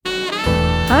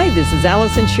this is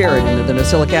Allison Sheridan of the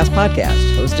NosillaCast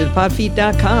podcast, hosted at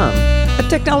podfeet.com, a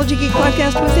technology geek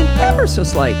podcast with an ever so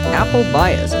slight Apple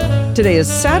bias. Today is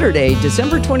Saturday,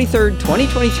 December 23rd,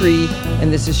 2023,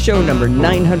 and this is show number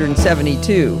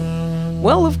 972.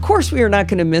 Well, of course we are not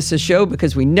going to miss a show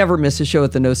because we never miss a show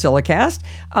at the NosillaCast,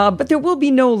 but there will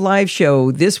be no live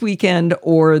show this weekend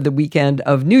or the weekend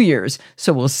of New Year's,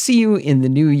 so we'll see you in the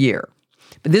new year.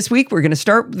 But this week, we're going to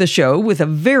start the show with a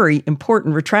very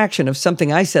important retraction of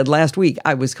something I said last week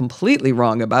I was completely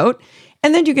wrong about.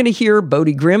 And then you're going to hear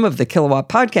Bodie Grimm of the Kilowatt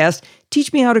Podcast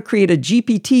teach me how to create a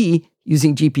GPT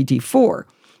using GPT-4.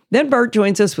 Then Bart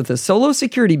joins us with the solo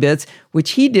security bits,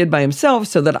 which he did by himself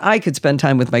so that I could spend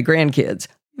time with my grandkids.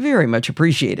 Very much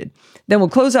appreciated. Then we'll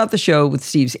close out the show with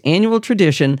Steve's annual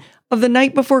tradition of the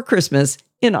night before Christmas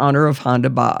in honor of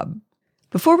Honda Bob.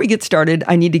 Before we get started,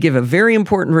 I need to give a very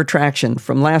important retraction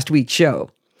from last week's show.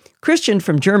 Christian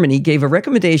from Germany gave a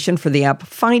recommendation for the app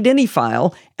Find Any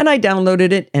File, and I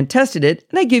downloaded it and tested it,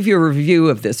 and I give you a review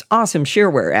of this awesome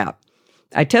shareware app.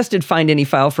 I tested Find Any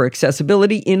File for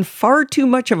accessibility in far too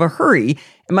much of a hurry,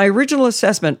 and my original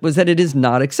assessment was that it is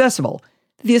not accessible.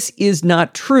 This is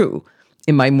not true.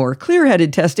 In my more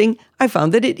clear-headed testing, I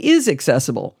found that it is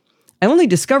accessible. I only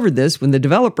discovered this when the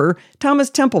developer,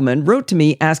 Thomas Templeman, wrote to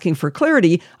me asking for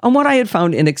clarity on what I had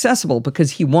found inaccessible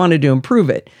because he wanted to improve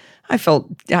it. I felt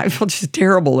just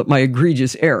terrible at my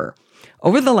egregious error.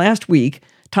 Over the last week,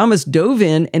 Thomas dove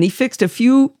in and he fixed a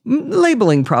few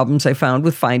labeling problems I found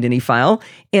with Find Any File,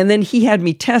 and then he had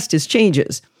me test his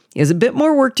changes. He has a bit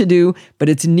more work to do, but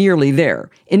it's nearly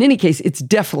there. In any case, it's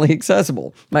definitely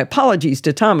accessible. My apologies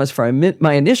to Thomas for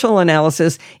my initial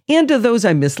analysis and to those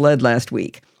I misled last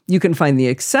week. You can find the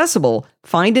accessible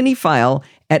Find Any File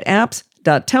at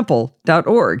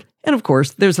apps.temple.org. And of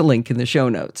course, there's a link in the show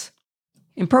notes.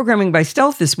 In Programming by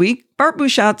Stealth this week, Bart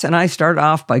Busschots and I start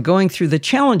off by going through the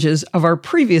challenges of our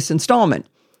previous installment.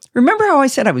 Remember how I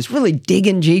said I was really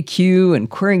digging JQ and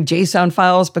querying JSON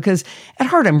files because at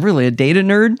heart I'm really a data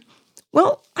nerd?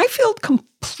 Well, I failed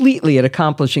completely at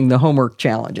accomplishing the homework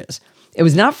challenges. It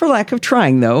was not for lack of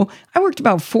trying, though. I worked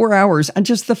about 4 hours on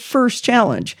just the first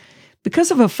challenge.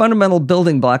 Because of a fundamental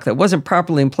building block that wasn't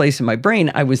properly in place in my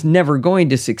brain, I was never going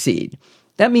to succeed.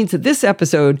 That means that this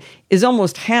episode is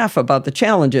almost half about the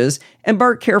challenges, and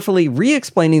Bart carefully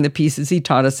re-explaining the pieces he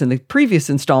taught us in the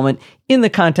previous installment in the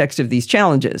context of these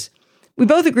challenges. We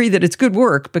both agree that it's good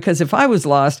work, because if I was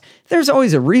lost, there's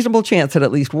always a reasonable chance that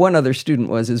at least one other student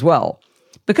was as well.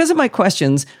 Because of my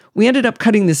questions, we ended up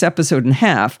cutting this episode in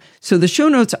half, so the show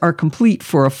notes are complete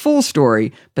for a full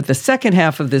story, but the second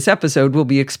half of this episode will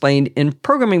be explained in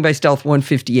Programming by Stealth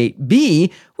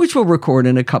 158B, which we'll record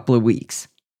in a couple of weeks.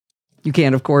 You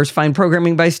can, of course, find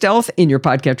Programming by Stealth in your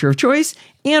podcatcher of choice,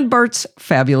 and Bart's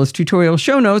fabulous tutorial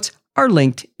show notes are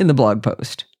linked in the blog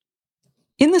post.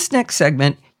 In this next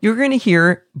segment, you're going to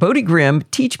hear Bodie Grimm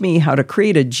teach me how to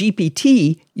create a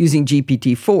GPT using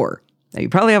GPT-4. Now, you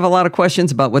probably have a lot of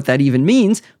questions about what that even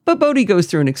means, but Bodie goes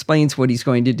through and explains what he's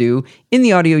going to do in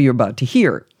the audio you're about to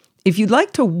hear. If you'd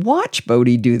like to watch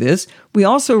Bodie do this, we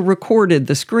also recorded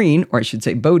the screen, or I should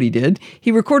say Bodie did. He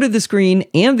recorded the screen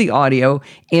and the audio,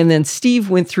 and then Steve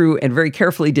went through and very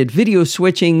carefully did video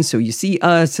switching, so you see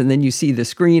us, and then you see the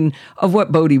screen of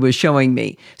what Bodie was showing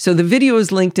me. So the video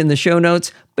is linked in the show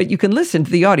notes, but you can listen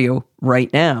to the audio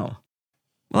right now.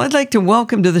 Well, I'd like to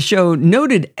welcome to the show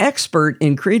noted expert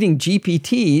in creating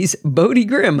GPTs, Bodie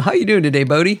Grimm. How are you doing today,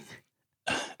 Bodie?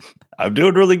 I'm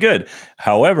doing really good.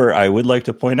 However, I would like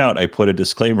to point out, I put a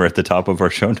disclaimer at the top of our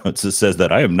show notes that says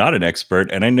that I am not an expert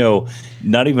and I know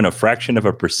not even a fraction of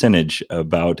a percentage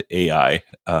about AI.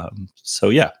 So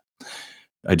yeah,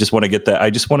 I just want to get that. I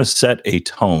just want to set a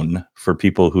tone for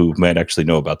people who might actually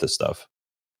know about this stuff.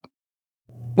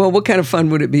 Well, what kind of fun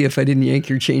would it be if I didn't yank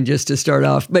your chain just to start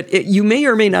off? But you may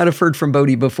or may not have heard from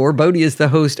Bodie before. Bodie is the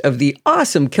host of the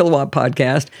awesome Kilowatt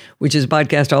Podcast, which is a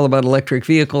podcast all about electric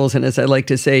vehicles. And as I like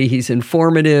to say, he's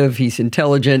informative, he's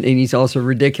intelligent, and he's also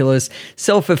ridiculous,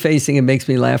 self-effacing, and makes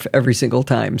me laugh every single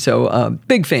time. So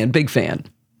big fan, big fan.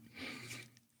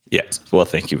 Yes. Well,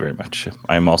 thank you very much.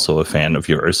 I'm also a fan of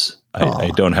yours.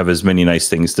 I don't have as many nice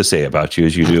things to say about you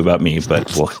as you do about me,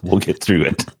 but we'll get through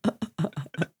it.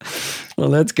 Well,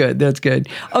 that's good. That's good.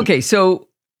 Okay, so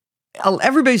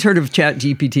everybody's heard of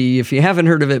ChatGPT. If you haven't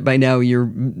heard of it by now,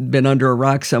 you've been under a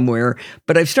rock somewhere.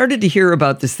 But I've started to hear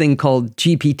about this thing called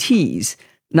GPTs.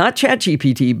 Not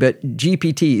ChatGPT, but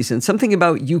GPTs. And something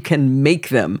about you can make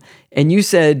them. And you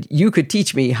said you could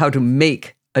teach me how to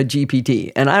make a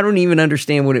GPT. And I don't even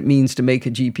understand what it means to make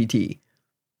a GPT.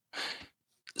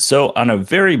 So on a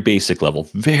very basic level,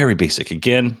 very basic,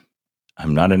 again,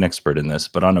 I'm not an expert in this,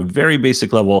 but on a very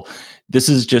basic level, this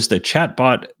is just a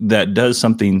chatbot that does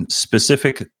something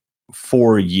specific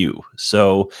for you.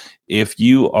 So if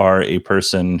you are a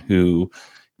person who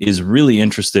is really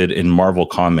interested in Marvel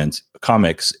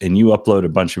comics and you upload a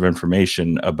bunch of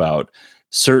information about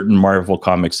certain Marvel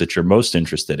comics that you're most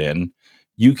interested in,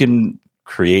 you can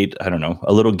create, I don't know,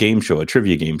 a little game show, a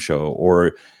trivia game show,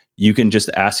 or you can just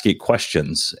ask it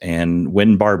questions and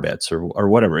win bar bets or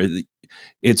whatever.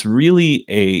 It's really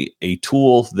a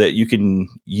tool that you can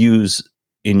use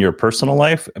in your personal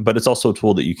life, but it's also a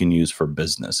tool that you can use for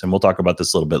business. And we'll talk about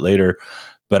this a little bit later,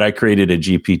 but I created a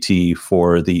GPT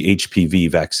for the HPV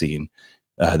vaccine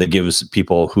that gives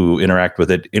people who interact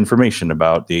with it information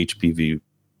about the HPV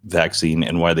vaccine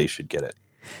and why they should get it.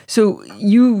 So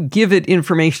you give it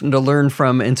information to learn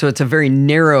from, and so it's a very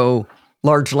narrow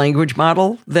large language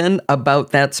model then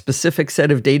about that specific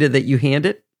set of data that you hand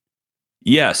it?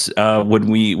 Yes. When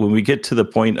we get to the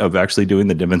point of actually doing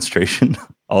the demonstration,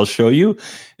 I'll show you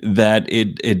that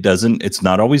it's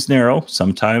not always narrow.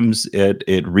 Sometimes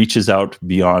it reaches out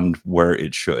beyond where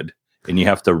it should, and you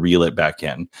have to reel it back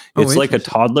in. It's like a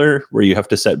toddler where you have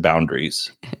to set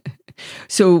boundaries.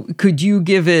 So could you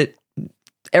give it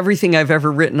everything I've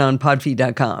ever written on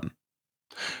podfeed.com?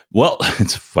 Well,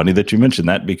 it's funny that you mentioned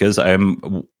that because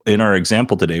in our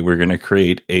example today, we're going to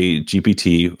create a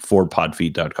GPT for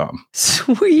podfeed.com.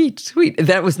 Sweet.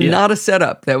 That was not a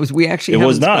setup. We actually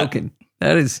haven't spoken.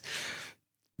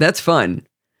 That's fun.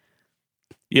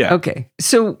 Yeah. Okay.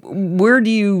 So where do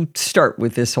you start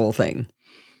with this whole thing?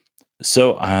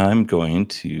 So I'm going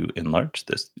to enlarge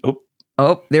this.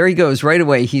 Oh, there he goes right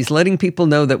away. He's letting people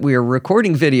know that we are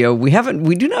recording video.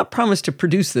 We do not promise to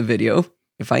produce the video.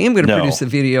 If I am going to produce the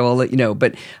video, I'll let you know.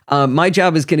 But my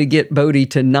job is going to get Bodie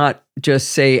to not just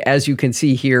say, as you can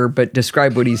see here, but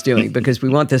describe what he's doing, because we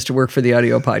want this to work for the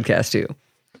audio podcast too.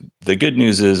 The good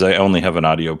news is I only have an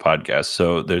audio podcast,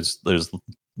 so there's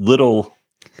little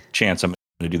chance I'm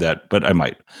going to do that, but I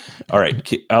might. All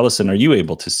right, Allison, are you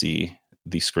able to see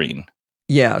the screen?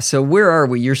 Yeah, so where are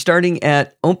we? You're starting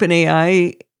at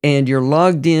OpenAI, and you're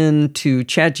logged in to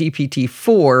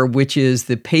ChatGPT-4, which is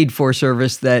the paid-for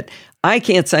service that I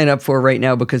can't sign up for right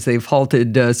now because they've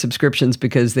halted subscriptions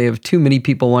because they have too many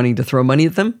people wanting to throw money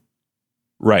at them.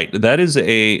 Right. That is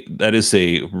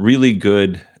a really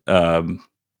good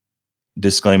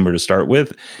disclaimer to start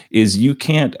with, is you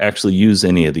can't actually use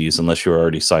any of these unless you're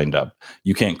already signed up.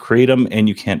 You can't create them and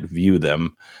you can't view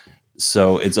them.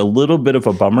 So it's a little bit of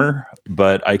a bummer,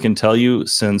 but I can tell you,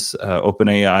 since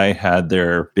OpenAI had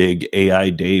their big AI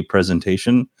Day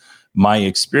presentation, my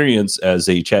experience as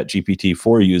a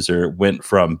ChatGPT-4 user went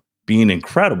from being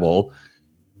incredible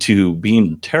to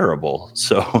being terrible.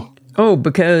 So,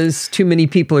 because too many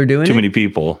people are doing it? Too many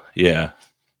people, yeah.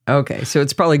 Okay, so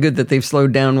it's probably good that they've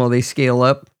slowed down while they scale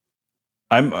up.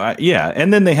 Yeah,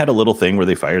 and then they had a little thing where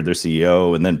they fired their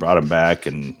CEO and then brought him back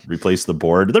and replaced the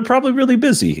board. They're probably really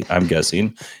busy, I'm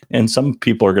guessing, and some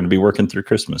people are going to be working through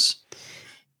Christmas.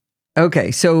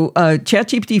 Okay, so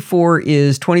ChatGPT-4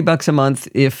 is $20 a month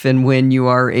if and when you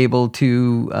are able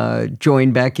to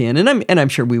join back in, and I'm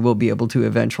sure we will be able to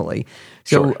eventually.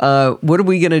 So, sure. What are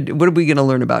we gonna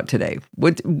learn about today?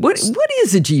 What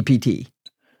is a GPT?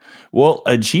 Well,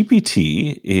 a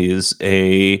GPT is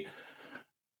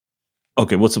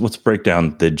let's break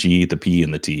down the G, the P,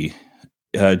 and the T.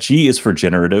 G is for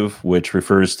generative, which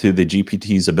refers to the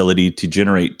GPT's ability to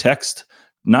generate text,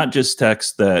 not just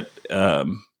text that.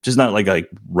 Just not like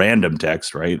random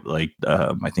text, right? Like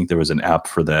I think there was an app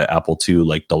for the Apple II,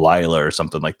 like Delilah or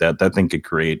something like that. That thing could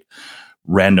create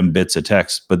random bits of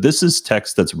text. But this is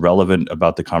text that's relevant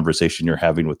about the conversation you're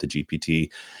having with the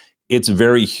GPT. It's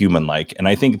very human-like. And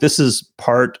I think this is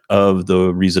part of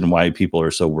the reason why people are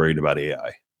so worried about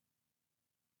AI.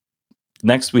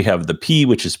 Next, we have the P,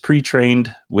 which is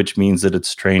pre-trained, which means that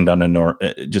it's trained on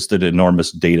just an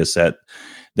enormous data set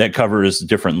that covers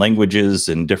different languages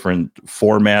and different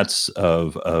formats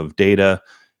of data.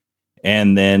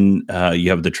 And then you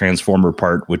have the transformer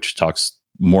part, which talks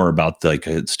more about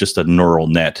it's just a neural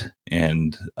net,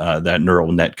 and that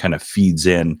neural net kind of feeds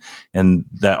in, and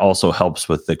that also helps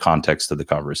with the context of the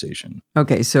conversation.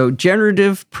 Okay, so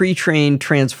generative, pre-trained,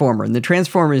 transformer. And the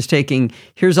transformer is taking,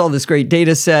 here's all this great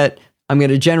data set, I'm going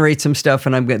to generate some stuff,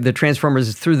 and the transformer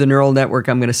is through the neural network,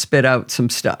 I'm going to spit out some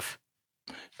stuff.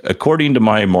 According to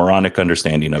my moronic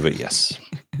understanding of it, yes.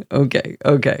 Okay.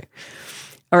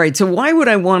 All right, so why would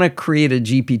I want to create a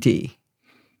GPT?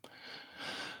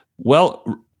 Well,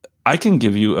 I can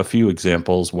give you a few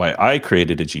examples why I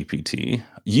created a GPT.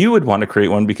 You would want to create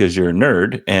one because you're a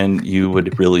nerd and you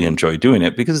would really enjoy doing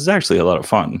it because it's actually a lot of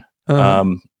fun.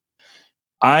 Uh-huh.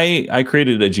 I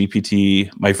created a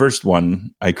GPT. My first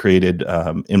one I created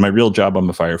in my real job. I'm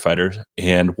a firefighter.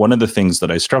 And one of the things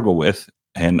that I struggle with,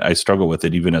 and I struggle with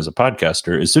it even as a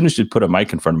podcaster, as soon as you put a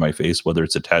mic in front of my face, whether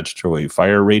it's attached to a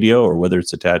fire radio or whether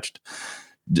it's attached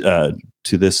to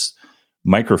this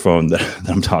microphone that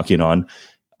I'm talking on,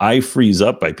 I freeze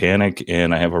up, I panic,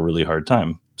 and I have a really hard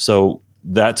time. So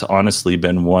that's honestly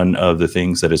been one of the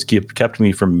things that has kept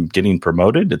me from getting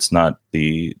promoted. It's not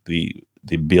the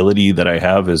ability that I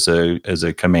have as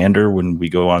a commander when we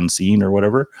go on scene or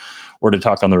whatever, or to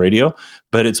talk on the radio,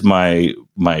 but it's my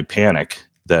panic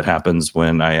that happens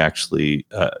when I actually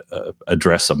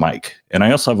address a mic. And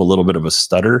I also have a little bit of a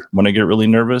stutter when I get really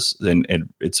nervous, and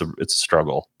it's a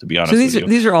struggle, to be honest with you.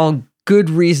 These are all good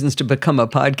reasons to become a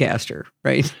podcaster,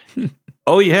 right?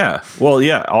 Oh, yeah. Well,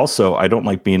 yeah. Also, I don't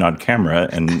like being on camera,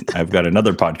 and I've got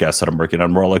another podcast that I'm working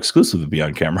on where I'll exclusively be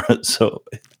on camera. So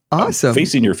awesome.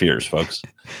 Facing your fears, folks.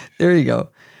 There you go.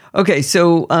 Okay.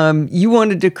 So you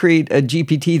wanted to create a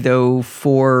GPT, though,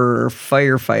 for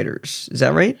firefighters. Is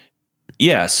that right?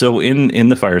 Yeah. So in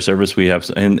the fire service, we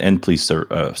have, and police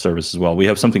service as well, we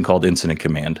have something called incident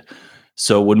command.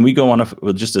 So when we go on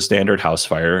just a standard house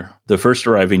fire, the first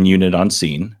arriving unit on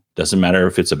scene, doesn't matter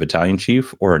if it's a battalion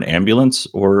chief or an ambulance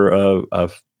or a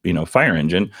fire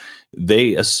engine,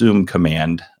 they assume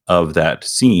command of that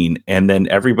scene, and then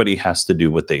everybody has to do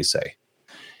what they say.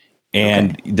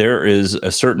 And there is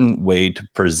a certain way to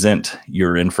present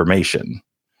your information.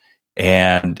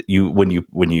 And when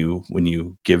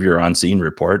you give your on scene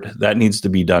report, that needs to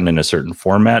be done in a certain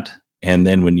format. And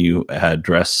then when you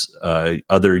address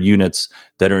other units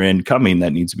that are incoming,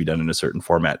 that needs to be done in a certain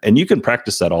format. And you can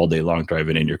practice that all day long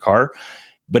driving in your car,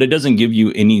 but it doesn't give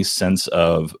you any sense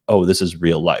of, oh, this is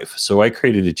real life. So I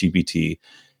created a GPT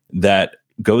that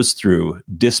goes through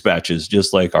dispatches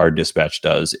just like our dispatch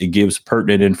does. It gives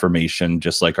pertinent information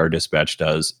just like our dispatch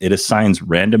does. It assigns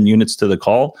random units to the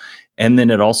call, and then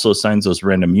it also assigns those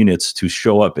random units to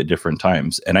show up at different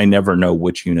times. And I never know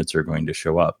which units are going to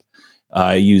show up.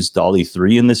 I use DALL-E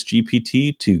 3 in this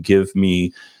GPT to give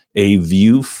me a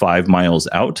view 5 miles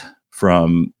out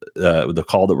from the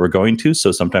call that we're going to.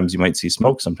 So sometimes you might see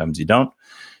smoke, sometimes you don't.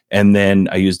 And then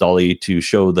I use DALL-E to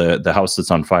show the house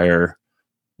that's on fire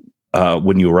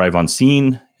when you arrive on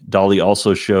scene. DALL-E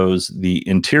also shows the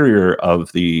interior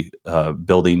of the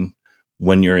building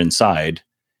when you're inside.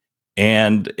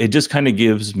 And it just kind of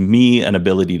gives me an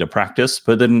ability to practice,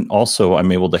 but then also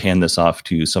I'm able to hand this off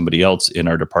to somebody else in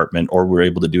our department, or we're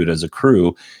able to do it as a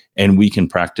crew, and we can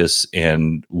practice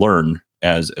and learn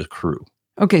as a crew.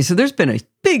 Okay, so there's been a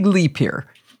big leap here.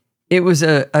 It was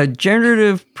a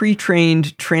generative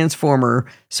pre-trained transformer,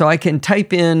 so I can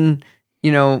type in,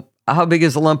 how big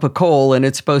is a lump of coal, and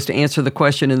it's supposed to answer the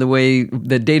question in the way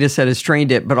the data set has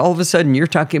trained it. But all of a sudden, you're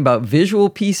talking about visual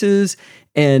pieces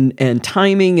and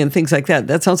timing and things like that.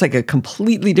 That sounds like a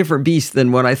completely different beast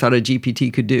than what I thought a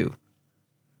GPT could do.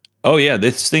 Oh, yeah.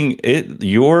 This thing,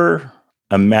 your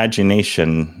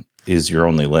imagination is your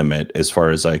only limit as far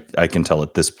as I can tell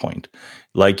at this point.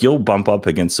 Like, you'll bump up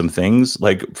against some things.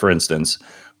 Like, for instance,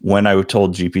 when I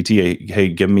told GPT, hey,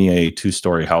 give me a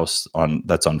 2-story house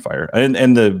that's on fire. And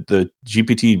the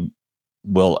GPT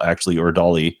will actually, or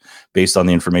DALL-E, based on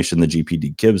the information the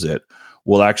GPT gives it,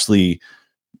 will actually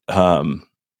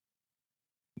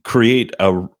create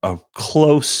a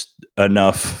close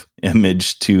enough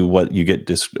image to what you get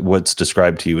what's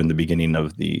described to you in the beginning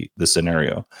of the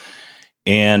scenario.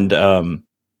 And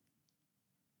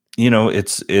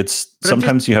it's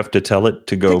sometimes you have to tell it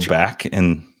to go back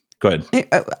and go ahead.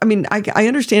 I mean, I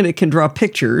understand it can draw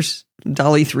pictures.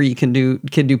 DALL-E 3 can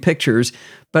do pictures,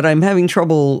 but I'm having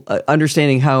trouble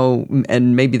understanding how,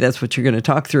 and maybe that's what you're going to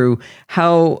talk through,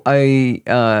 how this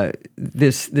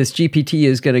GPT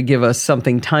is going to give us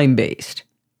something time-based.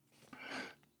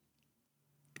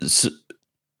 So,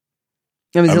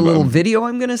 is it a little video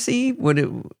I'm going to see?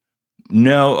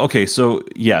 No. Okay. So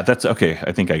yeah, that's okay.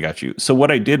 I think I got you. So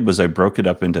what I did was I broke it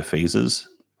up into phases.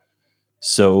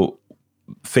 So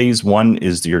phase 1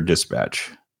 is your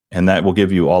dispatch, and that will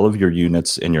give you all of your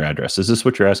units and your address. Is this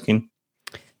what you're asking?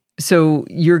 So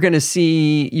you're going to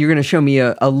show me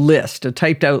a list, a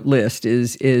typed out list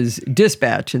is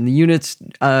dispatch, and the units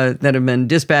that have been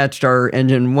dispatched are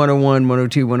engine 101,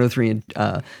 102, 103,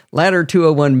 and ladder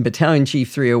 201, battalion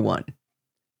chief 301.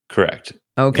 Correct.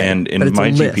 Okay. And in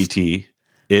my GPT,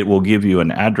 it will give you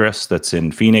an address that's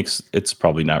in Phoenix. It's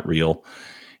probably not real.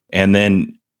 And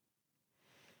then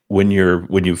when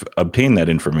you've obtained that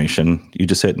information, you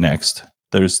just hit next.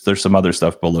 There's some other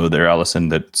stuff below there, Allison,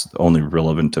 that's only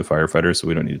relevant to firefighters, so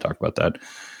we don't need to talk about that.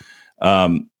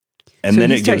 And so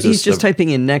then it gives us he's just typing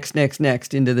in next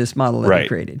into this model that he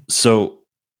created. So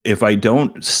if I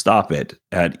don't stop it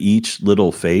at each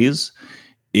little phase,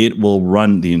 it will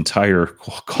run the entire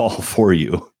call for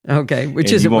you. Okay, which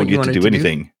and isn't you won't what you get to wanted do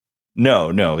anything.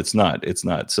 No, it's not. It's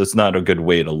not. So it's not a good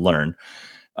way to learn.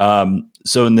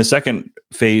 So in the second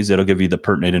phase, it'll give you the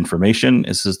pertinent information.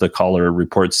 This is the caller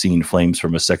reports seeing flames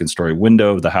from a second-story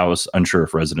window of the house, unsure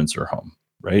if residents are home.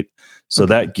 Right. So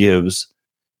that gives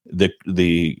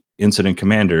the incident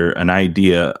commander an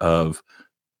idea of,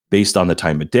 based on the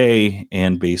time of day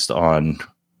and based on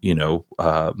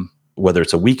whether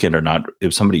it's a weekend or not,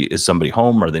 if somebody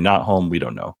home, are they not home? We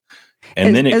don't know.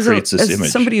 And then it creates this image.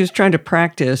 Somebody who's trying to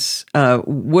practice,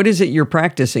 what is it you're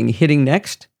practicing? Hitting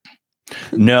next?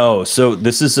 No. So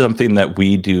this is something that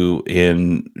we do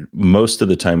most of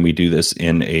the time. We do this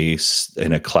in a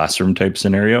classroom type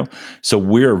scenario. So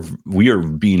we are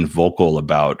being vocal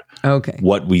about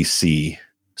what we see.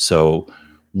 So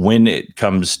when it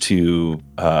comes to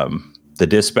the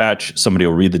dispatch, somebody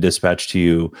will read the dispatch to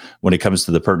you. When it comes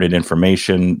to the pertinent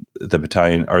information, the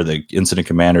battalion or the incident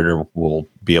commander will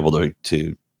be able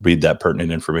to read that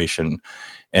pertinent information.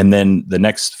 And then the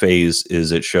next phase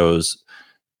is it shows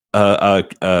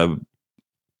a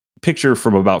picture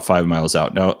from about 5 miles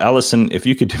out. Now, Allison, if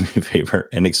you could do me a favor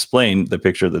and explain the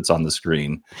picture that's on the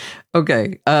screen.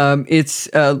 Okay. It's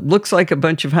looks like a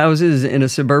bunch of houses in a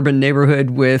suburban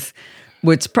neighborhood with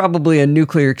what's probably a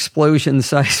nuclear explosion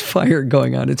sized fire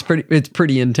going on. It's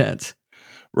pretty intense.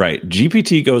 Right.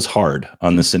 GPT goes hard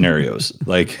on the scenarios.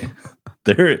 Like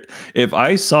if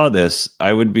I saw this,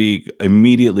 I would be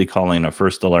immediately calling a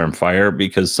first alarm fire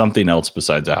because something else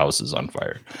besides a house is on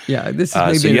fire. Yeah. This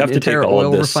is maybe an entire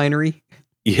oil refinery.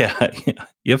 Yeah.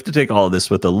 You have to take all of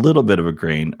this with a little bit of a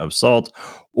grain of salt,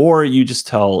 or you just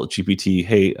tell GPT,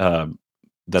 hey,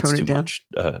 that's too much.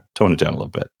 Tone it down a little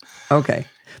bit. Okay.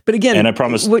 But again, and I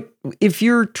promise, if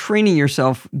you're training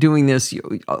yourself doing this,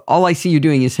 all I see you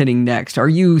doing is hitting next. Are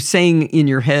you saying in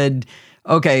your head,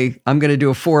 okay, I'm going to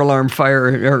do a 4-alarm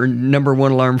fire or number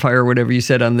 1 alarm fire, or whatever you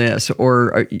said on this?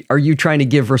 Or are you trying to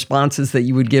give responses that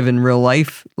you would give in real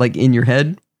life, like in your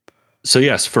head? So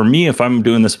yes, for me, if I'm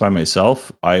doing this by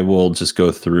myself, I will just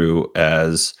go through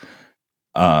as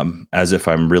if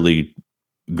I'm really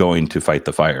going to fight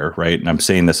the fire, right? And I'm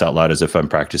saying this out loud as if I'm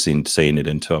practicing saying it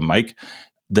into a mic.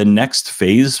 The next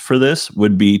phase for this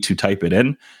would be to type it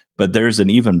in, but there's an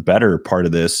even better part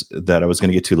of this that I was going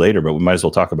to get to later, but we might as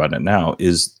well talk about it now,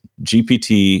 is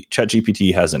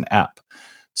ChatGPT has an app.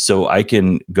 So I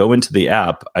can go into the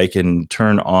app, I can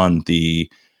turn on the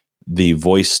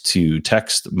voice to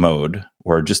text mode,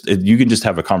 or you can just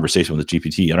have a conversation with the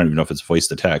GPT. I don't even know if it's voice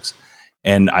to text.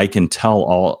 And I can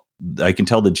tell the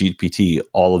GPT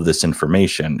all of this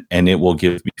information and it will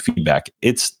give me feedback.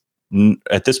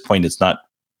 At this point, it's not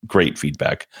great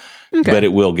feedback, but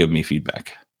it will give me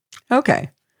feedback. Okay.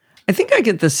 I think I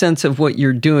get the sense of what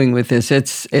you're doing with this.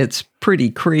 It's pretty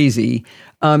crazy.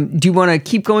 Do you want to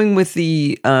keep going with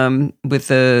the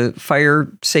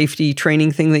fire safety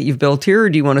training thing that you've built here,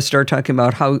 or do you want to start talking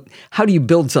about how do you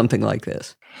build something like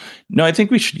this? No, I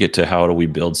think we should get to how do we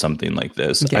build something like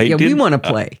this. Okay. We want to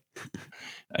play.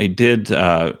 I did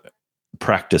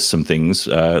practice some things,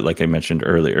 like I mentioned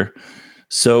earlier.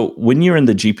 So when you're in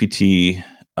the GPT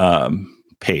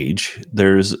page,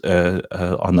 there's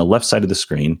on the left side of the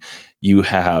screen, you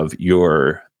have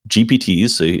your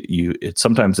GPTs. So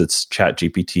sometimes it's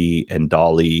ChatGPT and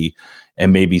Dolly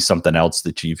and maybe something else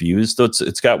that you've used. So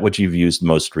it's got what you've used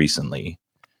most recently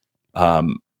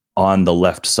on the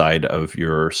left side of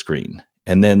your screen.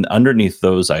 And then underneath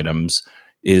those items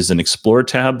is an Explore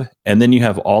tab. And then you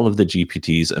have all of the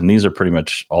GPTs. And these are pretty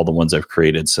much all the ones I've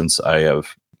created since I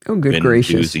have been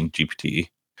using GPT.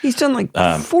 He's done like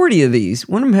 40 of these.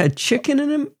 One of them had chicken in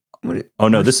them.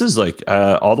 No, this is like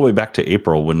all the way back to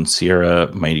April when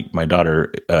Sierra, my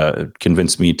daughter,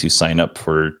 convinced me to sign up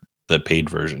for the paid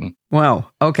version. Wow.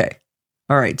 Okay.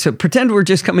 All right. So pretend we're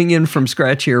just coming in from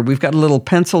scratch here. We've got a little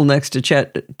pencil next to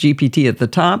Chat GPT at the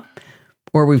top,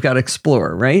 or we've got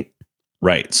Explore, right?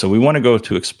 Right. So we want to go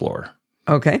to Explore.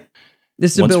 Okay.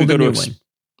 This is a build a new one.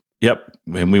 Yep.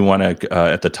 And we want to,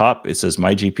 at the top, it says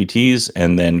My GPTs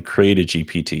and then create a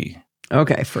GPT.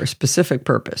 Okay. For a specific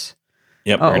purpose.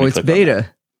 Yep. Oh, it's beta.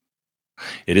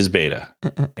 It is beta.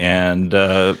 And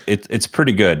it's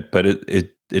pretty good, but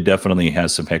it definitely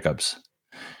has some hiccups.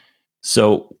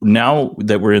 So now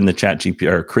that we're in the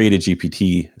create a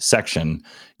GPT section,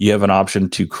 you have an option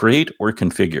to create or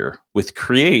configure. With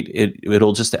create,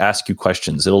 it'll just ask you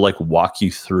questions. It'll like walk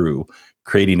you through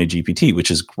creating a GPT,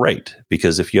 which is great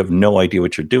because if you have no idea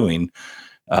what you're doing,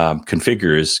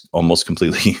 configure is almost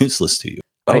completely useless to you.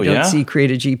 I don't see create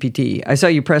a GPT. I saw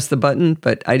you press the button,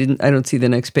 but I don't see the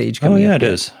next page coming up. It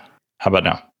is. How about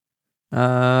now?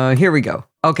 Here we go.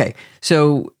 Okay,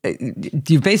 so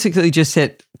you basically just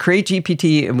hit create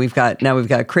GPT, and we've got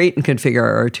create and configure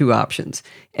are our two options.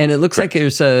 And it looks like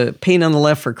there's a pane on the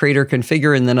left for create or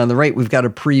configure, and then on the right we've got a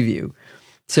preview.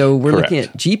 So we're looking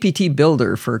at GPT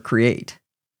Builder for create.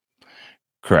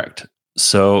 Correct.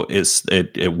 So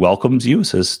it welcomes you. It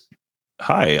says,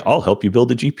 "Hi, I'll help you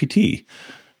build a GPT,"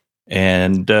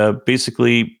 and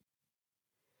basically,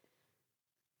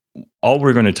 all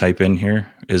we're going to type in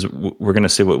here is we're going to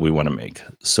say what we want to make.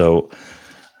 So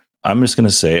I'm just going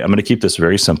to say, I'm going to keep this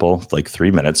very simple, like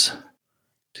 3 minutes,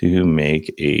 to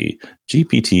make a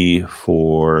GPT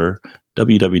for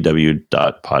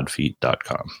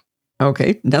www.podfeet.com.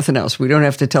 Okay, nothing else. We don't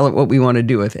have to tell it what we want to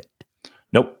do with it.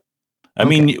 Nope. I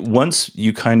mean, once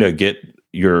you kind of get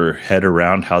your head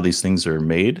around how these things are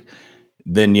made,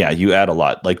 then yeah, you add a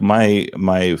lot. Like my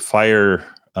Fire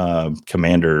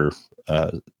Commander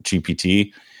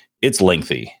GPT, it's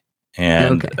lengthy,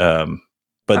 and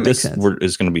but this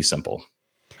is going to be simple.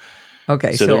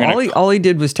 Okay, so all he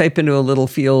did was type into a little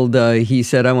field. He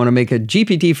said, "I want to make a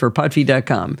GPT for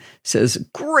podfeet.com." Says,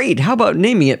 "Great. How about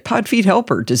naming it Podfeet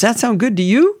Helper? Does that sound good to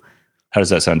you?" How does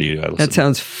that sound to you? That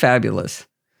sounds fabulous.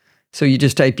 So you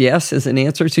just type yes as an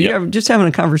answer. So you're just having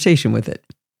a conversation with it.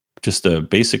 Just a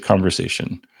basic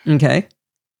conversation. Okay.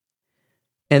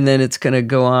 And then it's going to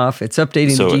go off. It's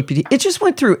updating the GPT. It just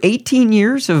went through 18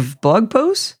 years of blog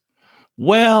posts?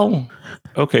 Well,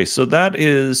 okay. So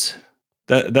that's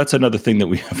another thing that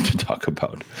we have to talk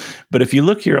about. But if you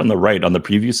look here on the right, on the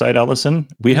preview side, Allison,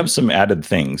 we have some added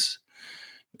things.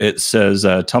 It says,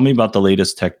 tell me about the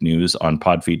latest tech news on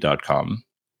podfeet.com.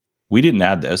 We didn't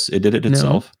add this. It did it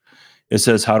itself. It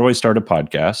says, how do I start a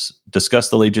podcast? Discuss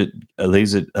the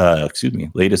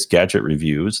latest gadget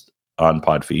reviews on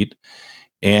Podfeet,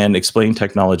 and explain a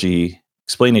technology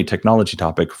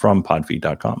topic from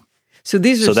podfeet.com. So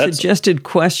these are suggested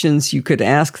questions you could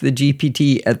ask the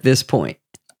GPT at this point.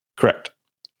 Correct.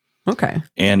 Okay.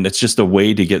 And it's just a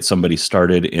way to get somebody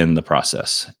started in the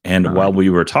process. And while we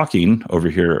were talking over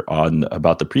here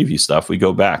about the preview stuff, we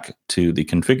go back to the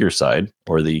configure side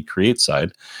or the create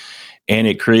side, and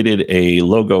it created a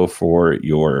logo for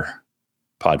your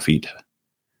Podfeet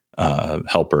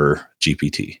helper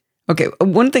GPT. Okay.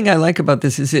 One thing I like about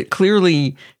this is it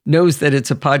clearly knows that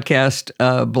it's a podcast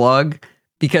blog,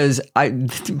 because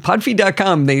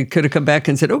podfeet.com, they could have come back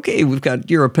and said, okay,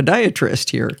 you're a podiatrist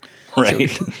here.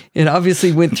 Right. So it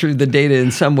obviously went through the data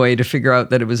in some way to figure out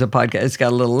that it was a podcast. It's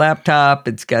got a little laptop,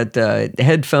 it's got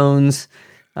headphones,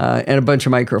 and a bunch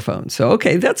of microphones. So,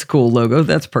 okay, that's a cool logo.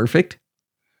 That's perfect.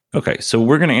 Okay. So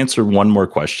we're going to answer one more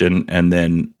question, and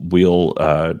then we'll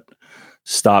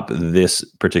stop this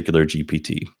particular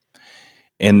GPT.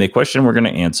 And the question we're going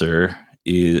to answer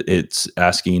is, it's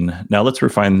asking, now let's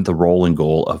refine the role and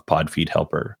goal of Podfeet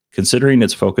Helper. Considering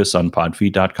its focus on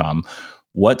podfeet.com,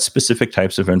 what specific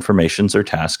types of informations or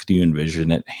tasks do you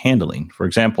envision it handling? For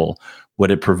example,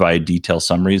 would it provide detailed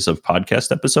summaries of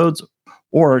podcast episodes,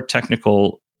 or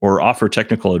offer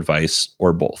technical advice,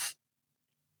 or both?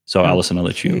 So, Allison, I'll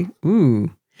let you.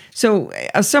 Ooh. So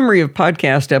a summary of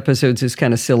podcast episodes is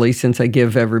kind of silly, since I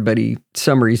give everybody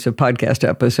summaries of podcast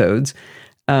episodes.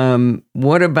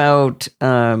 What about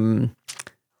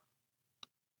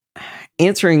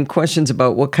answering questions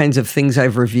about what kinds of things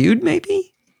I've reviewed,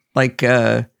 maybe? Like,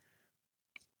 okay,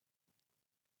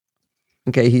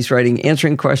 he's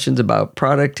answering questions about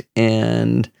product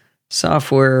and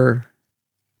software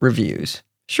reviews.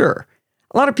 Sure.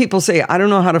 A lot of people say, I don't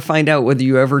know how to find out whether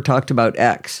you ever talked about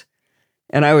X.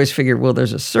 And I always figured, well,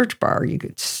 there's a search bar. You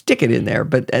could stick it in there,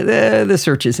 but the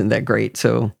search isn't that great.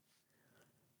 So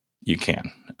you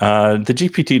can. The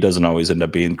GPT doesn't always end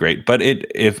up being great, but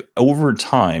if over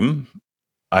time,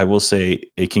 I will say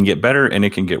it can get better and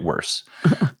it can get worse.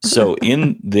 So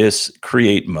in this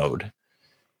create mode,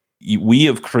 we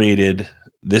have created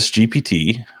this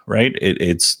GPT, right?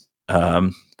 It's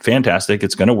fantastic.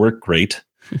 It's going to work great.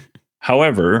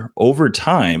 However, over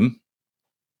time,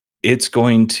 it's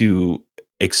going to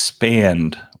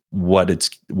expand what it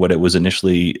was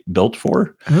initially built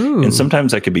for. Ooh. And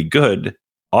sometimes that could be good.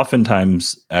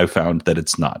 Oftentimes I've found that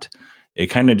it's not. It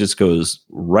kind of just goes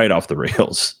right off the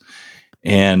rails.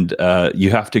 And you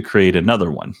have to create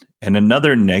another one. And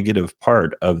another negative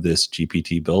part of this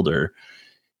GPT builder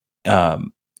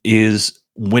is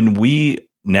when we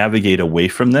navigate away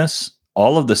from this,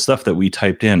 all of the stuff that we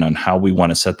typed in on how we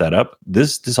want to set that up,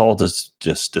 this all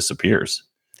just disappears.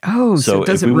 Oh, so it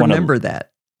doesn't remember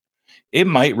that. It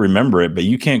might remember it, but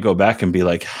you can't go back and be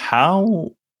like,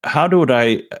 how do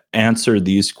I answer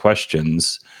these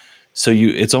questions So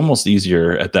it's almost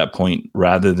easier at that point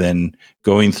rather than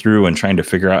going through and trying to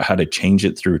figure out how to change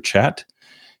it through chat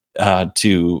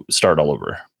to start all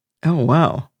over. Oh,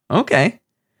 wow. Okay.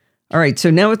 All right. So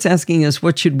now it's asking us,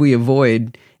 what should we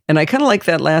avoid? And I kind of like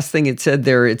that last thing it said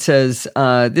there. It says,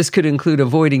 this could include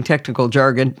avoiding technical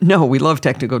jargon. No, we love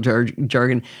technical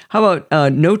jargon. How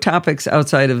about no topics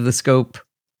outside of the scope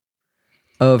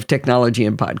of technology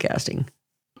and podcasting?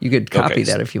 You could copy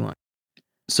that if you want.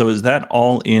 So is that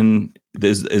all in?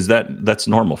 That's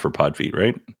normal for Podfeet,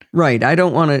 right? Right. I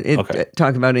don't want to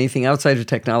talk about anything outside of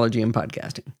technology and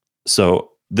podcasting.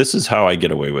 So this is how I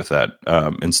get away with that.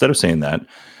 Instead of saying that,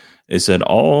 it said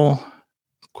all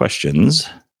questions.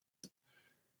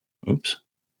 Oops.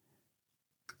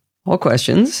 All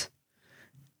questions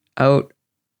out.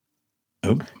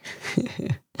 Oh.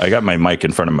 I got my mic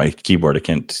in front of my keyboard. I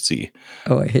can't see.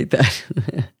 Oh, I hate that.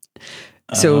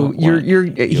 So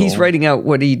he's writing out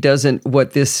what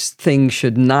this thing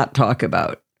should not talk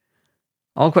about.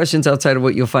 All questions outside of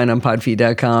what you'll find on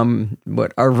podfeed.com,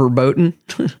 what are verboten,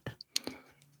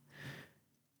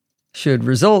 should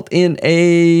result in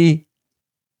a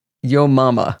yo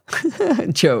mama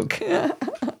joke.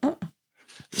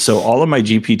 So all of my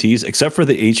GPTs, except for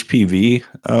the HPV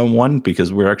one,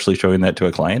 because we're actually showing that to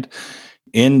a client,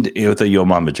 end with a yo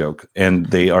mama joke. And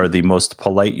they are the most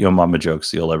polite yo mama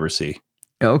jokes you'll ever see.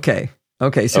 Okay.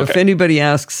 So if anybody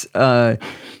asks a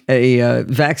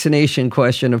vaccination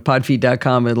question of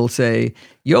podfeed.com, it'll say,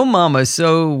 yo mama,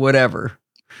 so whatever.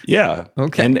 Yeah.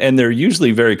 Okay. And they're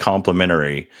usually very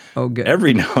complimentary. Oh, good.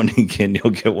 Every now and again,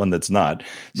 you'll get one that's not.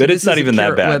 But it's not even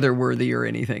that bad. Weather worthy or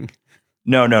anything.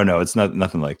 No. It's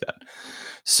nothing like that.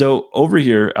 So over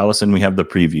here, Allison, we have the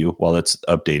preview. While it's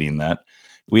updating that,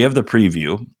 we have the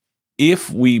preview.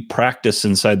 If we practice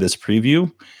inside this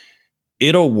preview,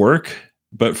 it'll work.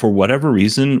 But for whatever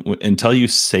reason, until you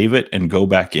save it and go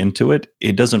back into it,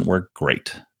 it doesn't work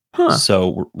great. Huh.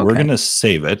 So we're going to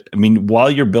save it. I mean,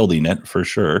 while you're building it, for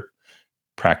sure,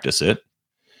 practice it.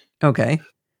 Okay.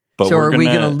 But so are we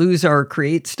going to lose our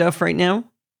create stuff right now?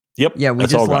 Yep. Yeah, we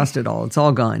just lost it all. It's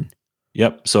all gone.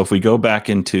 Yep. So if we go back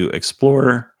into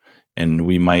Explorer and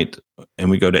we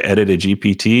go to edit a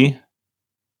GPT,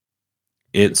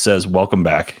 it says, welcome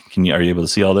back. Are you able to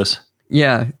see all this?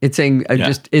 Yeah, it's saying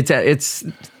it's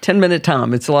 10-minute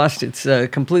Tom. It's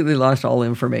completely lost all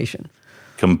information.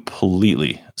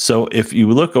 Completely. So if you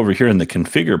look over here in the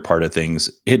configure part of things,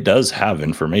 it does have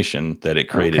information that it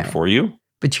created for you.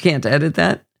 But you can't edit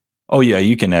that? Oh yeah,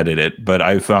 you can edit it, but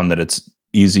I found that it's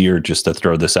easier just to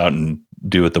throw this out and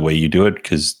do it the way you do it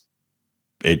because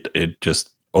it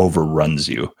just overruns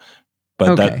you.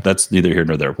 But that's neither here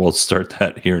nor there. We'll start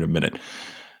that here in a minute.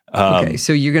 Okay,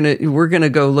 so we're gonna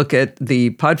go look at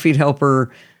the Podfeed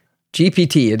Helper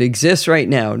GPT. It exists right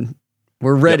now.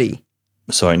 We're ready. Yep.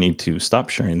 So I need to stop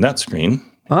sharing that screen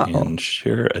and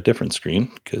share a different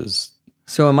screen because.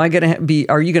 So am I gonna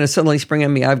are you gonna suddenly spring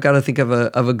on me? I've got to think of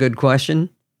a good question.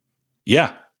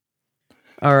 Yeah.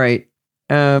 All right.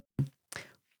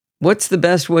 What's the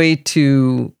best way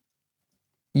to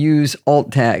use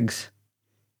alt tags?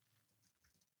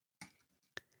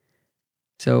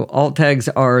 So alt tags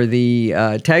are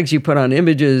the tags you put on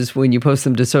images when you post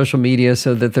them to social media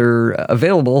so that they're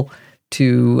available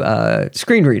to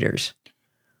screen readers.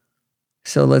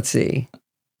 So let's see.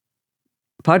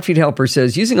 Podfeed Helper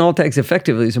says, using alt tags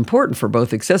effectively is important for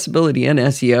both accessibility and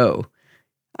SEO.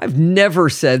 I've never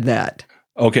said that.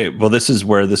 Okay, well, this is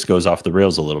where this goes off the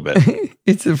rails a little bit.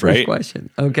 It's the first question.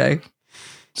 Okay.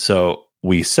 So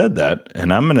we said that,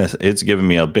 and it's giving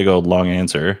me a big old long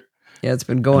answer. Yeah, it's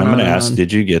been going on. I'm going to ask,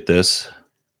 did you get this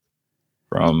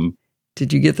from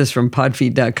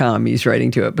podfeed.com? He's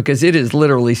writing to it because it is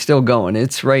literally still going.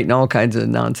 It's writing all kinds of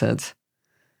nonsense.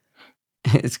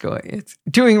 It's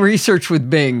doing research with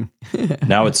Bing.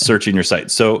 Now it's searching your site.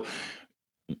 So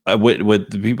what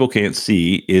the people can't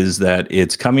see is that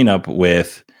it's coming up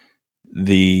with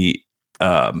the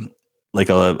like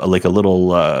a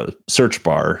little search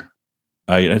bar.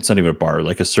 It's not even a bar,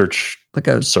 like a search, like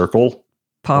a circle.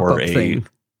 Pop-up thing.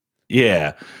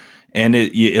 Yeah. And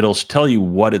it'll tell you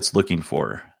what it's looking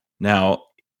for. Now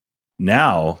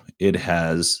it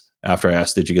has, after I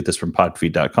asked, did you get this from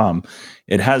podfeed.com?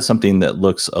 It has something that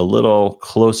looks a little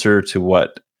closer to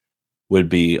what would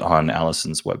be on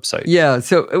Allison's website. Yeah.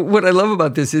 So what I love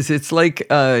about this is it's like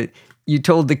you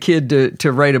told the kid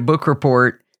to write a book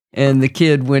report and the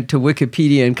kid went to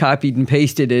Wikipedia and copied and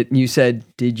pasted it. And you said,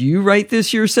 did you write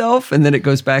this yourself? And then it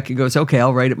goes back and goes, okay,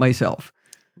 I'll write it myself.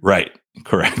 Right.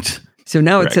 Correct. So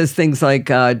now it Correct. says things like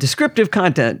descriptive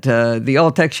content. The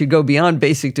alt text should go beyond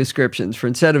basic descriptions. For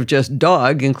instead of just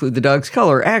dog, include the dog's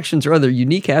color, actions, or other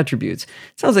unique attributes.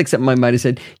 Sounds like something I might have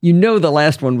said. The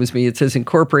last one was me. It says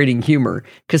incorporating humor,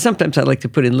 because sometimes I like to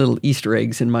put in little Easter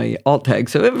eggs in my alt tag.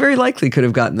 So it very likely could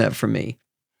have gotten that from me.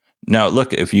 Now,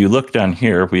 look, if you look down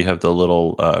here, we have the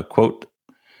little quote.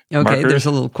 Okay, markers, there's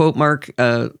a little quote mark.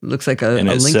 Looks like a and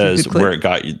it link says you could click. where it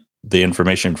got you the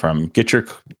information from. Get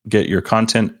your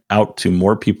content out to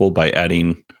more people by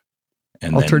adding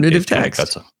Alternative text.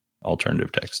 That's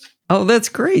alternative text. Oh, that's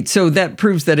great. So that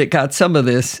proves that it got some of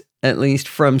this, at least,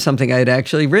 from something I had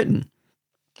actually written.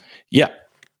 Yeah.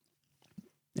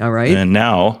 All right. And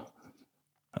now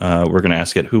we're going to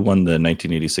ask it who won the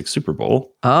 1986 Super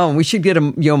Bowl. Oh, we should get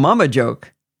a Yo Mama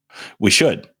joke. We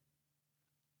should.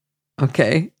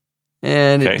 Okay.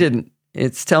 And it didn't.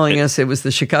 It's telling us it was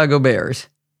the Chicago Bears.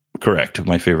 Correct.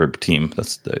 My favorite team.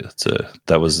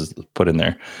 That was put in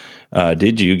there.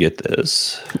 Did you get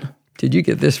this? Did you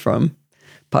get this from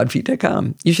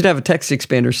podfeet.com? You should have a text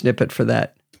expander snippet for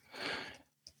that.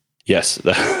 Yes.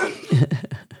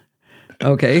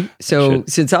 Okay. So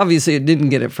since obviously it didn't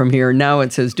get it from here, now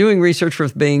it says doing research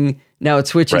with Bing. Now it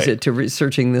switches it to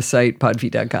researching the site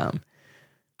podfeet.com.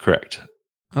 Correct.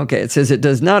 Okay. It says it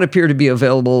does not appear to be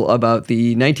available about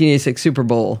the 1986 Super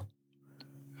Bowl.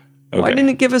 Okay. Why didn't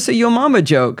it give us a Yo Mama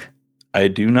joke? I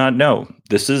do not know.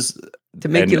 This is to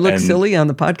make you look silly on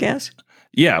the podcast?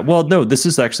 Yeah. Well, no, this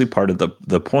is actually part of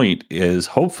the point is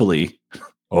hopefully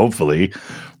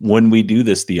when we do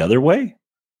this the other way,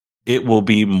 it will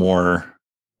be more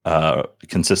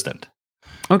consistent.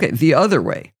 Okay. The other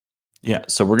way. Yeah.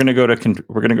 So we're going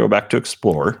to go back to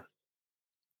explore.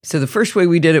 So the first way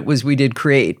we did it was we did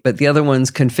create, but the other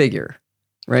one's configure,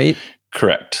 right?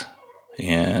 Correct.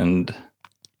 And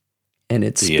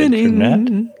it's spinning.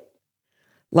 Internet.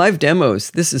 Live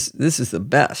demos. This is the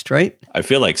best, right? I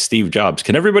feel like Steve Jobs.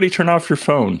 Can everybody turn off your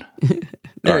phone?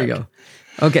 There you go.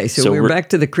 Okay, so we're back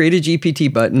to the Create a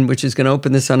GPT button, which is going to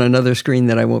open this on another screen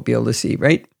that I won't be able to see,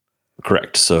 right?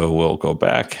 Correct. So we'll go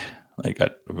back. I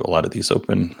got a lot of these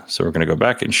open. So we're going to go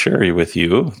back and share with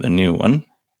you the new one.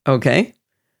 Okay.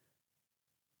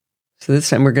 So this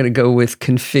time we're going to go with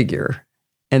configure,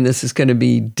 and this is going to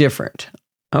be different.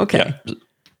 Okay. Yeah.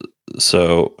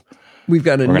 So we've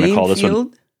got a name call this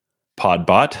field.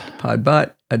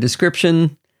 Podbot, a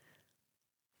description,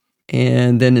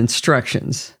 and then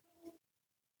instructions.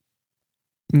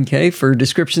 Okay, for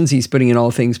descriptions, he's putting in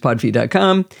all things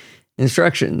podfeet.com.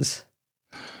 Instructions.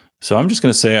 So I'm just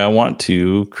going to say I want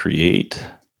to create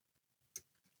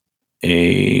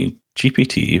a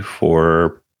GPT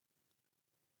for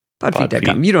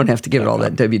podfeet.com. You don't have to give it all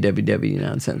that www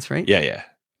nonsense, right? Yeah.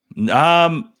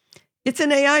 It's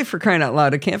an AI for crying out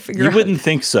loud. I can't figure out. You wouldn't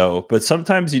think so, but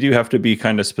sometimes you do have to be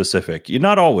kind of specific. You're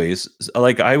not always.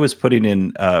 Like I was putting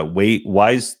in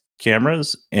Wise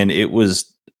cameras, and it was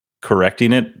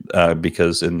correcting it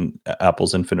because in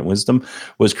Apple's infinite wisdom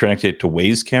was connected to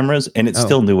Waze cameras, and it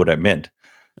still knew what I meant.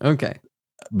 Okay.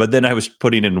 But then I was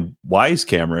putting in Wise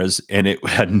cameras, and it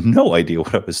had no idea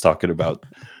what I was talking about.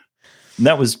 And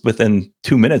that was within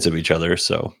 2 minutes of each other.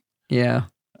 So yeah.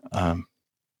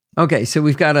 Okay, so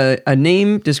we've got a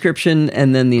name, description,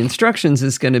 and then the instructions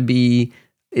is going to be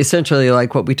essentially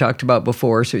like what we talked about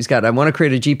before. So he's got, I want to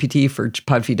create a GPT for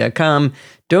podfeet.com.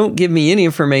 Don't give me any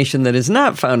information that is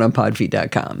not found on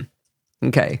podfeet.com.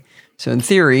 Okay, so in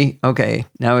theory, okay,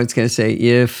 now it's going to say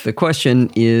if the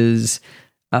question is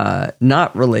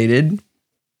not related,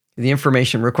 the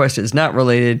information requested is not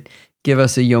related, give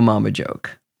us a Yo Mama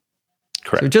joke.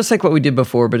 Correct. So just like what we did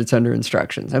before, but it's under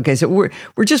instructions. Okay, so we're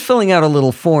just filling out a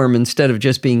little form instead of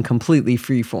just being completely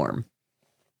free form.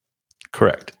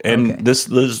 Correct. And this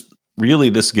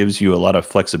gives you a lot of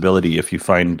flexibility if you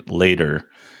find later,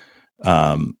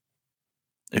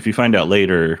 if you find out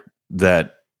later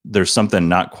that there's something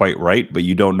not quite right, but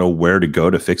you don't know where to go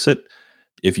to fix it.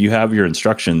 If you have your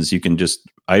instructions, you can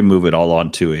I move it all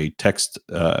onto a text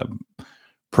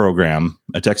program,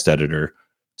 a text editor,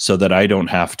 so that I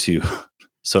don't have to.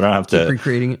 So I don't have to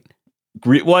recreating it.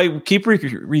 I keep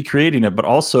recreating it, but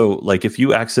also like if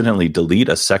you accidentally delete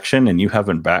a section and you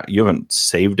haven't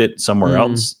saved it somewhere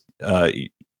else,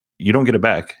 you don't get it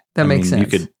back. That makes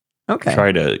sense. You could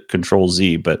try to Control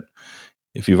Z, but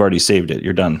if you've already saved it,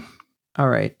 you're done. All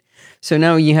right. So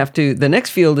now you have to. The next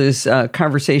field is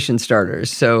conversation starters.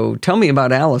 So tell me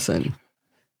about Allison.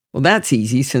 Well, that's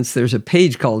easy since there's a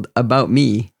page called About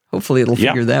Me. Hopefully, it'll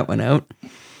figure that one out.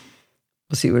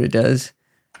 We'll see what it does.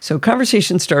 So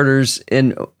conversation starters,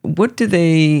 and what do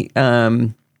they,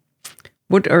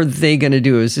 what are they going to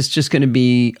do? Is this just going to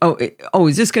be,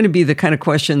 is this going to be the kind of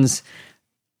questions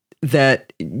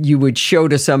that you would show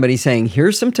to somebody saying,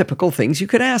 here's some typical things you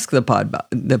could ask the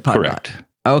Podbot. Correct.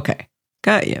 Okay.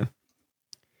 Got you.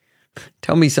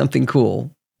 Tell me something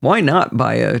cool. Why not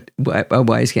buy a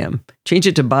Wisecam? Change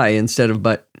it to buy instead of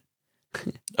but.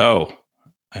 Oh.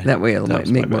 That way it might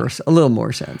make a little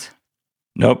more sense.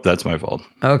 Nope, that's my fault.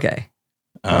 Okay.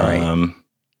 All right.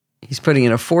 He's putting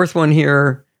in a fourth one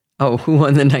here. Oh, who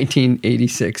won the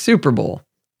 1986 Super Bowl?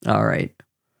 All right.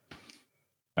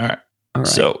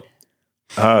 So,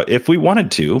 if we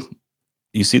wanted to,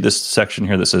 you see this section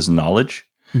here that says knowledge.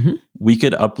 Mm-hmm. We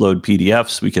could upload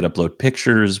PDFs. We could upload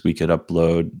pictures. We could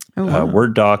upload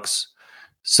Word docs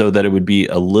so that it would be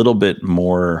a little bit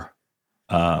more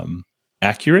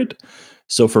accurate.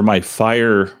 So for my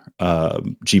Fire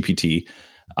GPT,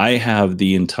 I have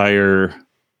the entire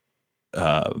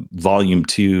volume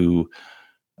 2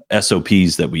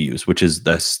 SOPs that we use, which is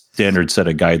the standard set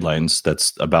of guidelines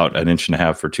that's about 1.5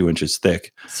 inches or 2 inches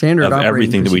thick. Standard of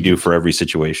everything that we do for every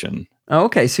situation. Oh,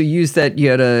 okay. So you use that. You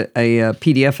had a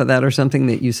PDF of that or something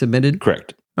that you submitted?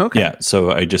 Correct. Okay. Yeah.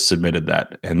 So I just submitted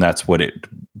that, and that's what it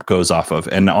goes off of.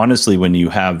 And honestly, when you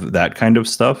have that kind of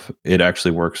stuff, it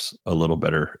actually works a little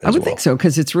better as well. I would think so,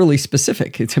 because it's really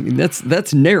specific.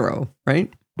 That's narrow, right?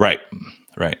 Right.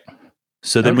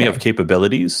 So then we have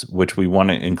capabilities, which we want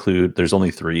to include. There's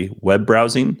only 3: web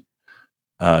browsing,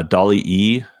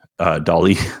 DALL-E,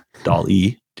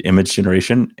 image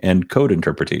generation, and code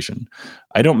interpretation.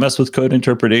 I don't mess with code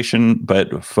interpretation,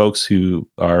 but folks who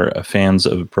are fans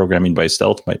of programming by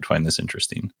stealth might find this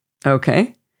interesting.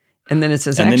 Okay. And then it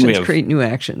says actions, create new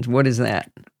actions. What is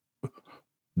that?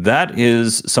 That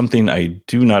is something I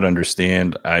do not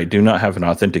understand. I do not have an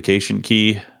authentication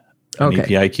key, an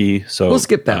API key. So we'll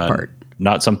skip that part.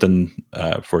 Not something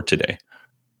for today.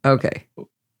 Okay.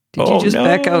 Did you just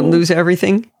back out and lose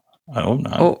everything? Oh,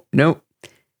 no. Oh, no.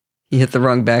 You hit the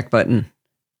wrong back button.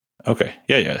 Okay.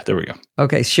 Yeah. There we go.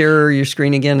 Okay. Share your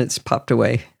screen again. It's popped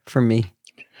away from me.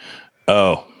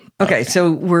 Oh. Okay.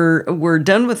 So we're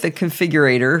done with the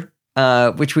configurator,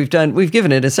 which we've done. We've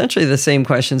given it essentially the same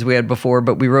questions we had before,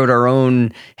 but we wrote our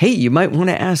own, hey, you might want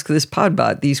to ask this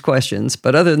Podbot these questions.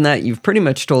 But other than that, you've pretty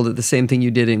much told it the same thing you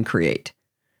did in Create.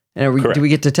 And do we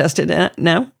get to test it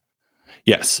now?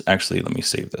 Yes. Actually, let me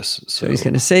save this. So he's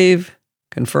going to save,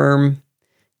 confirm,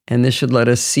 and this should let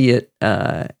us see it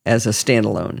as a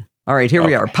standalone. All right, here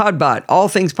we are. Podbot,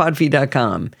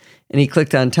 allthingspodfeed.com. And he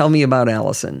clicked on Tell Me About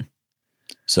Allison.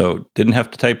 So didn't have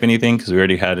to type anything because we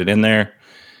already had it in there.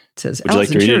 It says,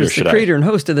 Allison Sheard is the creator and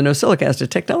host of the NosillaCast, a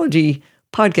technology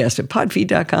podcast at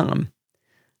podfeed.com.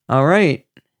 All right.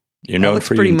 You're known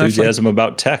for your enthusiasm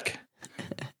about tech.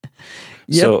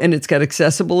 Yep, and it's got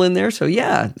accessible in there. So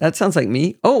yeah, that sounds like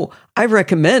me. Oh, I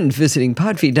recommend visiting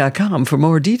podfeed.com for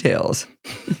more details.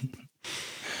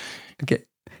 Okay.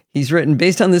 He's written,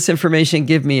 based on this information,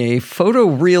 give me a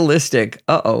photorealistic,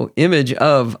 image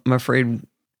of, I'm afraid,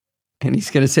 and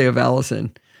he's going to say of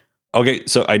Allison. Okay,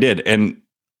 so I did. And,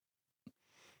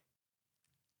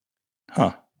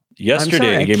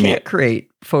 yesterday I can't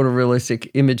create photorealistic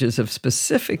images of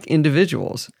specific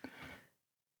individuals.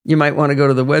 You might want to go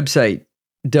to the website.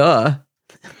 Duh.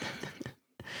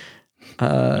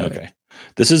 Okay.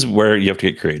 This is where you have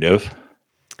to get creative.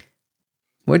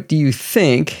 What do you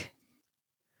think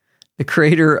the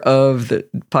creator of the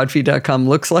podfeed.com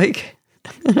looks like?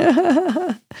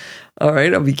 All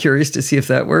right. I'll be curious to see if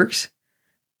that works.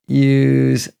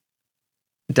 Use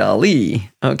DALL-E.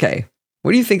 Okay.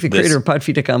 What do you think the creator of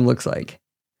podfeed.com looks like?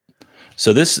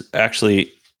 So this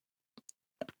actually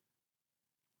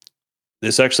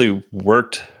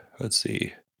worked. Let's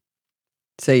see.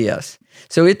 Say yes.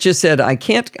 So it just said, I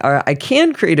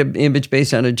can create an image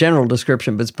based on a general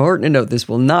description, but it's important to note this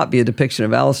will not be a depiction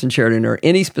of Allison Sheridan or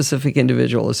any specific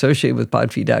individual associated with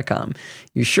podfeed.com.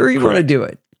 You sure you want to do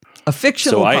it? A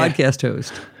fictional podcast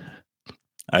host.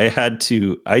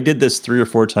 I did this 3 or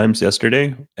 4 times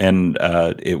yesterday, and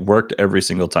it worked every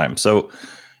single time. So,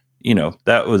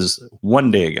 that was 1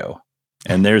 day ago.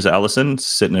 And there's Allison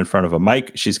sitting in front of a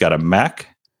mic. She's got a Mac.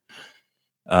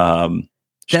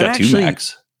 She's got 2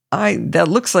 Macs. That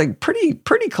looks like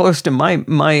pretty close to my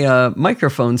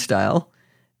microphone style.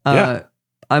 Yeah.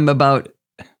 I'm about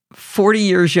 40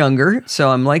 years younger, so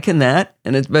I'm liking that.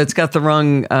 But it's got the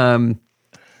wrong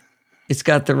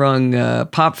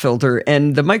pop filter,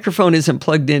 and the microphone isn't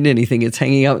plugged into anything. It's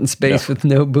hanging out in space with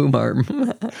no boom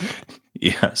arm.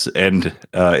 Yes, and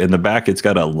in the back, it's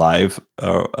got a live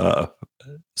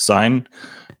sign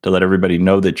to let everybody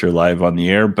know that you're live on the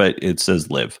air, but it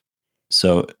says live.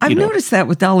 So I've noticed that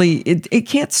with DALL-E, it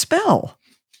can't spell.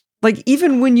 Like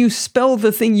even when you spell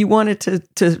the thing you want it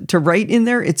to write in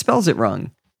there, it spells it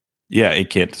wrong. Yeah, it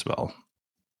can't spell.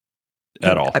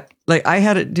 at all. I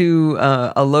had it do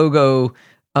a logo.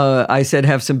 I said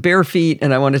have some bare feet,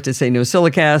 and I wanted to say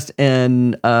NosillaCast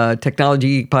and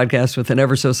Technology Podcast with an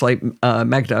ever so slight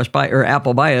Macintosh or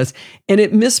Apple bias, and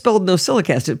it misspelled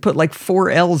NosillaCast. It put like 4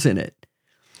 L's in it.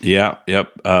 Yeah.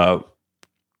 Yep.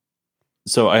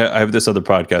 So I have this other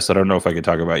podcast I don't know if I could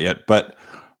talk about yet, but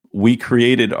we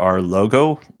created our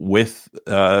logo with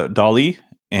DALL-E,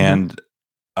 and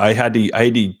I had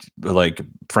to like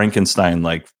Frankenstein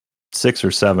like 6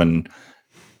 or 7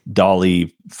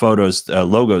 DALL-E photos,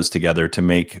 logos together to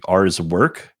make ours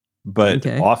work. But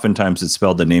oftentimes it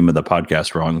spelled the name of the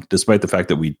podcast wrong, despite the fact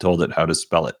that we told it how to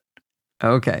spell it.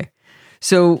 Okay.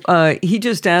 So he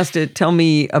just asked it, tell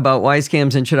me about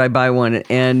Wisecams and should I buy one?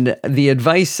 And the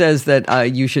advice says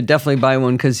that you should definitely buy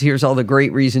one because here's all the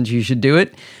great reasons you should do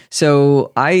it.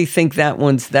 So I think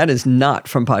that is not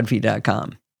from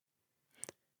podfeed.com.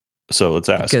 So let's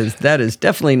ask. Because that is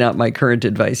definitely not my current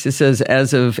advice. It says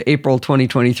as of April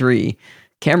 2023,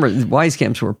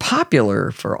 Wisecams were popular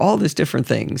for all these different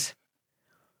things.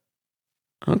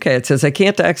 Okay, it says I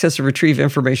can't access or retrieve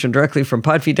information directly from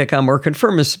podfeed.com or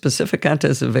confirm if specific content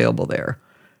is available there.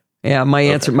 Yeah,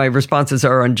 my responses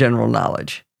are on general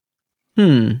knowledge.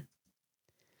 That's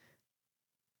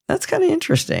kind of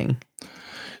interesting.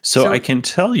 So I can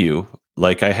tell you,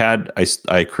 like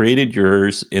I created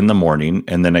yours in the morning,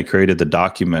 and then I created the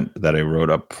document that I wrote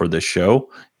up for the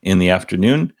show in the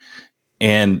afternoon.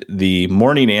 And the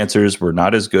morning answers were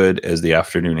not as good as the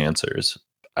afternoon answers.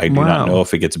 I do not know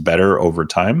if it gets better over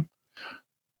time.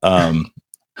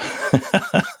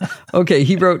 Okay,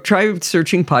 he wrote, try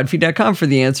searching podfeed.com for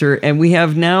the answer. And we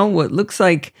have now what looks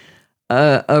like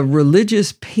a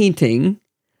religious painting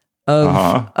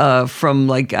of from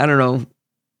like, I don't know,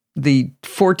 the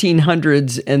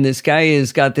 1400s. And this guy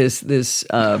has got this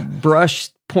brush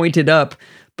pointed up,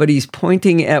 but he's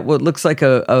pointing at what looks like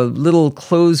a little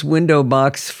closed window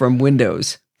box from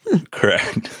Windows.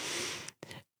 Correct.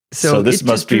 So this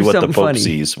must be what the Pope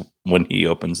sees when he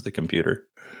opens the computer.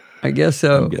 I guess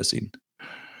so. I'm guessing.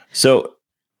 So,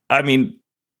 I mean,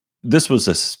 this was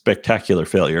a spectacular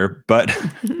failure, but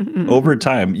over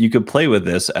time, you could play with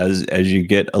this as you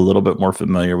get a little bit more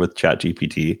familiar with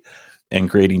ChatGPT and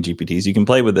creating GPTs. You can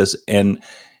play with this, and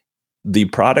the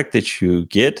product that you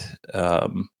get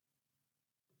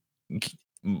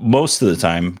most of the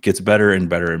time gets better and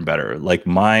better and better. Like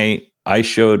I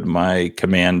showed my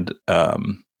command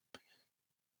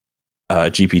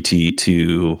GPT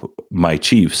to my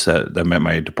chiefs that I'm at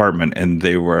my department, and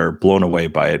they were blown away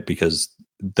by it because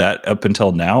that up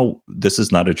until now, this is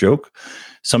not a joke.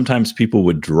 Sometimes people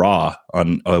would draw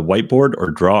on a whiteboard or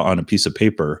draw on a piece of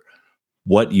paper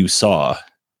what you saw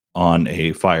on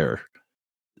a fire.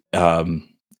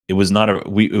 It was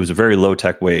it was a very low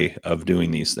tech way of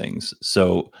doing these things.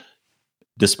 So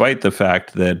despite the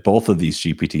fact that both of these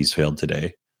GPTs failed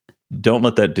today, don't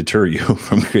let that deter you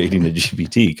from creating a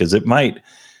GPT, because it might,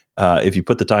 if you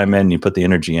put the time in, you put the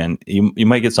energy in, you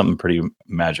might get something pretty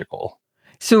magical.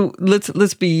 So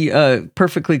let's be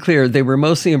perfectly clear. They were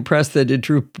mostly impressed that it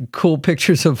drew cool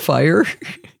pictures of fire.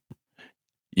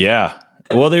 Yeah.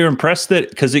 Well, they were impressed that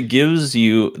because it gives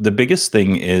you, the biggest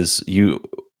thing is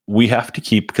we have to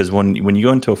keep, because when you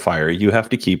go into a fire, you have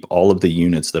to keep all of the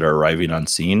units that are arriving on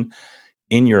scene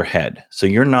in your head. So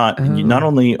you're not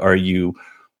only are you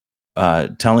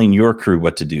telling your crew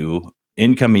what to do,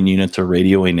 incoming units are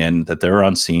radioing in that they're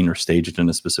on scene or staged in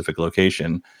a specific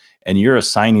location, and you're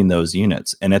assigning those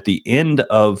units. And at the end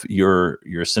of your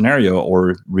scenario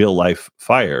or real life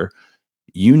fire,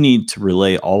 you need to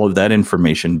relay all of that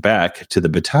information back to the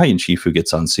battalion chief who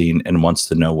gets on scene and wants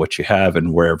to know what you have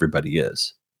and where everybody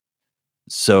is.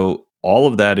 So all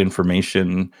of that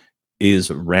information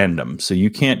is random. So you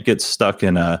can't get stuck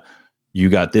in you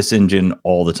got this engine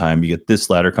all the time, you get this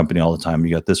ladder company all the time,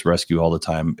 you got this rescue all the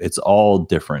time. It's all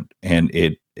different, and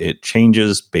it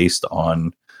changes based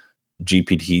on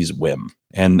GPT's whim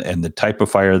and the type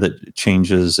of fire that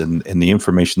changes and the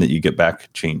information that you get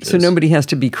back changes. So nobody has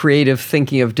to be creative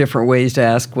thinking of different ways to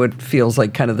ask what feels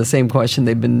like kind of the same question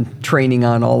they've been training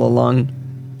on all along.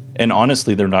 And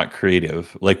honestly, they're not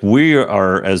creative. Like we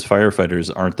are, as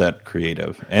firefighters, aren't that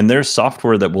creative. And there's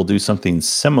software that will do something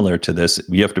similar to this.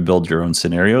 You have to build your own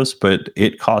scenarios, but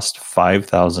it costs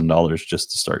 $5,000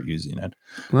 just to start using it.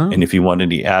 Wow. And if you want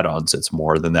any add-ons, it's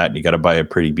more than that. You got to buy a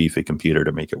pretty beefy computer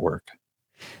to make it work.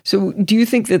 So do you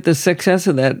think that the success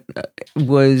of that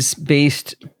was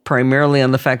based primarily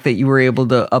on the fact that you were able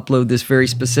to upload this very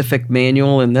specific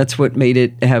manual, and that's what made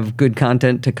it have good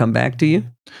content to come back to you?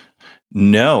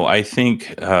 No, I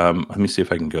think, let me see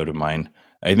if I can go to mine.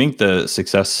 I think the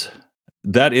success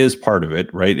that is part of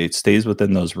it, right? It stays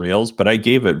within those rails, but I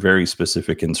gave it very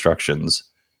specific instructions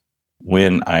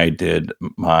when I did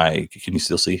my, can you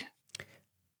still see?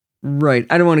 Right.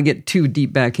 I don't want to get too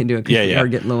deep back into it because we are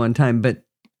getting low on time, but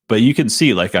you can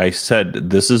see, like I said,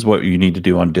 this is what you need to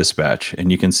do on dispatch,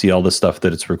 and you can see all the stuff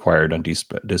that it's required on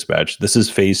dispatch. This is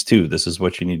phase 2. This is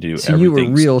what you need to do. So you were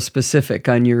real specific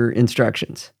on your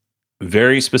instructions.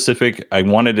 Very specific. I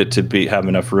wanted it to have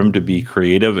enough room to be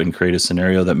creative and create a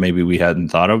scenario that maybe we hadn't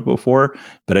thought of before,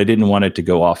 but I didn't want it to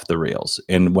go off the rails.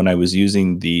 And when I was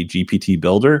using the GPT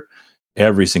builder,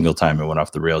 every single time it went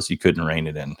off the rails, you couldn't rein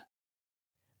it in.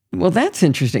 Well, that's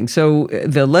interesting. So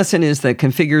the lesson is that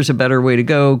configure is a better way to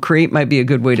go. Create might be a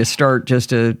good way to start just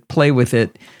to play with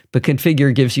it, but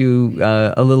configure gives you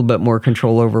a little bit more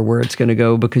control over where it's going to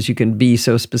go because you can be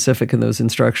so specific in those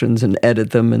instructions and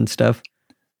edit them and stuff.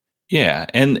 Yeah,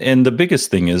 and the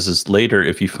biggest thing is later,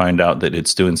 if you find out that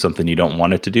it's doing something you don't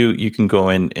want it to do, you can go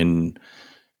in and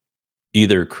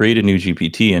either create a new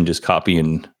GPT and just copy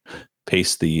and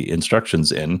paste the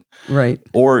instructions in, right?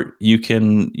 Or you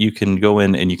can go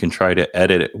in and you can try to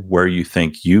edit it where you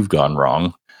think you've gone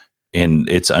wrong in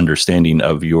its understanding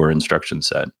of your instruction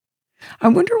set. I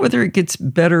wonder whether it gets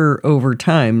better over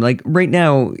time. Like right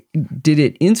now, did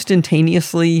it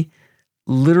instantaneously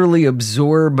literally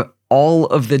absorb all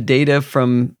of the data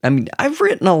from, I mean, I've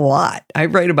written a lot. I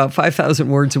write about 5,000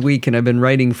 words a week, and I've been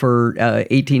writing for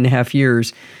 18 and a half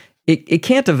years. It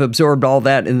can't have absorbed all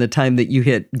that in the time that you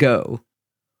hit go.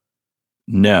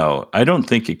 No, I don't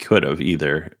think it could have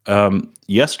either.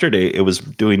 Yesterday, it was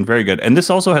doing very good. And this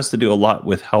also has to do a lot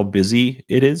with how busy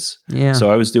it is. Yeah.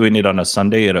 So I was doing it on a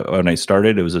Sunday. When I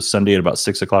started, it was a Sunday at about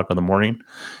 6 o'clock in the morning.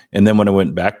 And then when I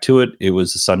went back to it, it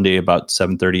was a Sunday about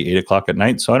 7:30, 8 o'clock at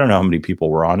night. So I don't know how many people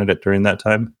were on it during that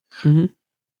time. Mm-hmm.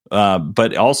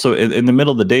 But also in the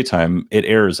middle of the daytime, it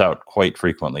errors out quite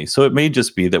frequently. So it may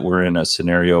just be that we're in a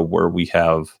scenario where we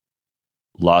have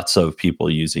lots of people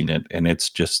using it, and it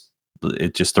just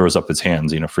throws up its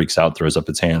hands, freaks out, throws up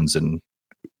its hands, and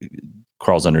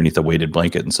crawls underneath a weighted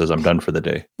blanket and says, I'm done for the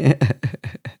day.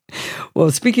 Well,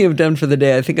 speaking of done for the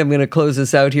day, I think I'm going to close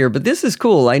this out here, but this is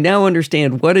cool. I now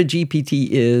understand what a GPT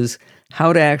is,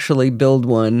 how to actually build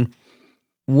one,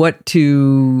 what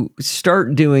to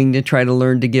start doing to try to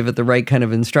learn to give it the right kind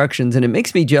of instructions. And it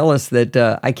makes me jealous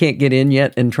that I can't get in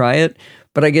yet and try it.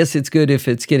 But I guess it's good if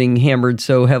it's getting hammered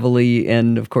so heavily.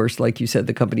 And of course, like you said,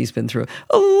 the company's been through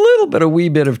a wee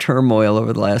bit of turmoil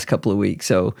over the last couple of weeks.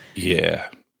 So yeah,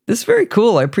 this is very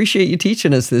cool. I appreciate you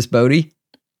teaching us this, Bodie.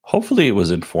 Hopefully it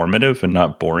was informative and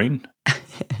not boring.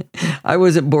 I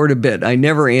wasn't bored a bit. I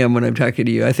never am when I'm talking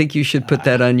to you. I think you should put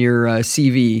that on your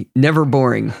CV. Never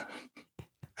boring.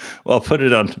 Well, put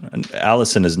it on.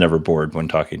 Allison is never bored when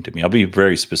talking to me. I'll be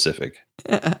very specific.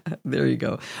 There you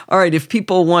go. All right. If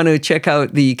people want to check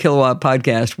out the Kilowatt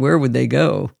podcast, where would they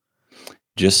go?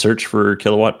 Just search for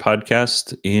Kilowatt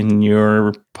Podcast in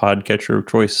your podcatcher of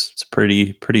choice. It's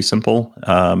pretty simple.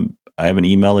 I have an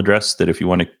email address that if you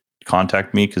want to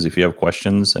contact me, because if you have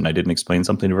questions and I didn't explain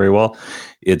something very well,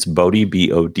 it's Bodie,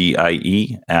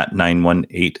 BODIE at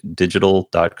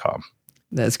 918digital.com.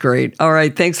 That's great. All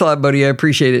right. Thanks a lot, Bodie. I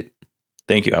appreciate it.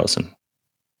 Thank you, Allison.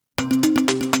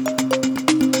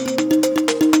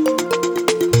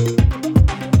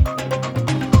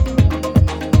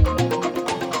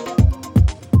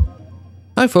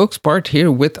 Hi folks, Bart here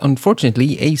with,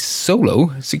 unfortunately, a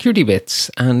solo Security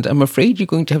Bits, and I'm afraid you're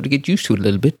going to have to get used to it a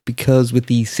little bit, because with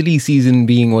the silly season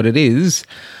being what it is,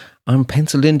 I'm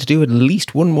penciled in to do at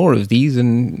least one more of these,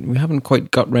 and we haven't quite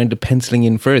got round to penciling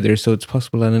in further, so it's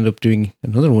possible I'll end up doing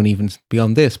another one even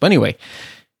beyond this. But anyway,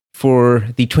 for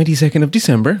the 22nd of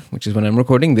December, which is when I'm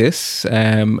recording this,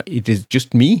 it is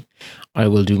just me. I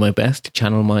will do my best to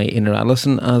channel my inner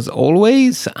Allison as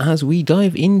always, as we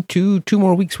dive into 2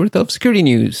 more weeks worth of security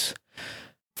news.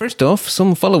 First off,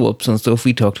 some follow-ups on stuff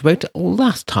we talked about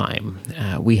last time.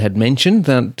 We had mentioned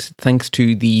that thanks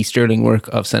to the sterling work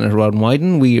of Senator Ron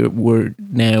Wyden, we were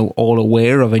now all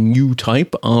aware of a new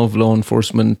type of law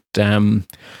enforcement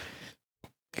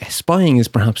spying is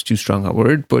perhaps too strong a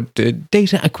word, but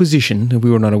data acquisition that we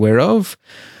were not aware of.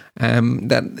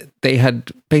 That they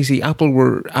had basically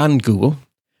and Google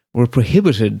were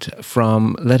prohibited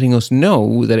from letting us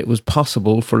know that it was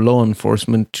possible for law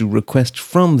enforcement to request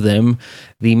from them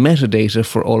the metadata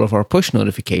for all of our push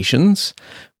notifications,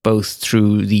 both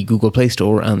through the Google Play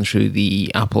Store and through the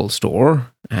Apple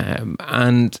Store.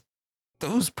 And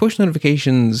those push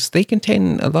notifications, they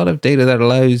contain a lot of data that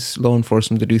allows law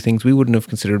enforcement to do things we wouldn't have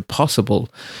considered possible,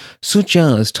 such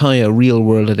as tie a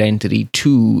real-world identity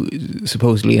to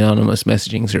supposedly anonymous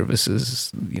messaging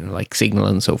services, like Signal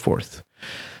and so forth.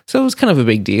 So it was kind of a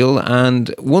big deal.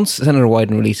 And once Senator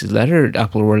Wyden released his letter,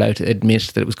 Apple were allowed to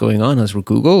admit that it was going on, as were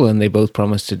Google, and they both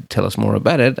promised to tell us more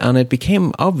about it. And it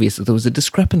became obvious that there was a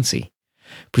discrepancy,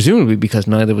 presumably because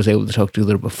neither was able to talk to the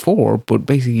other before, but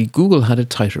basically Google had a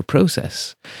tighter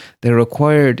process. They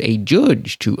required a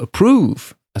judge to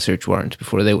approve a search warrant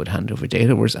before they would hand over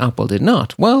data, whereas Apple did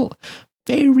not. Well,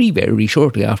 very, very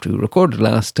shortly after we recorded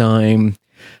last time,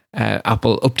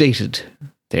 Apple updated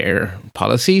their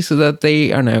policy so that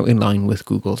they are now in line with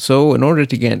Google. So in order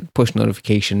to get push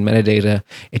notification metadata,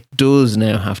 it does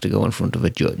now have to go in front of a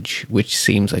judge, which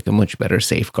seems like a much better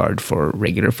safeguard for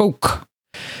regular folk.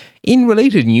 In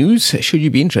related news, should you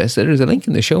be interested, there's a link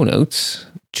in the show notes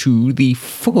to the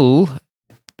full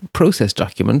process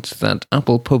document that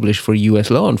Apple published for US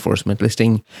law enforcement,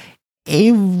 listing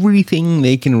everything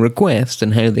they can request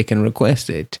and how they can request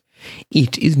it.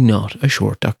 It is not a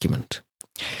short document.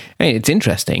 I mean, it's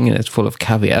interesting and it's full of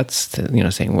caveats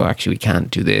to, saying, well, actually, we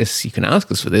can't do this. You can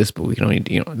ask us for this, but we can only,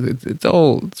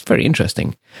 it's very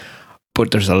interesting. But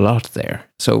there's a lot there.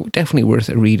 So definitely worth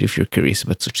a read if you're curious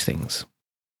about such things.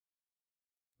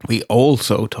 We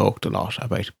also talked a lot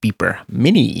about Beeper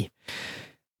Mini,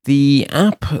 the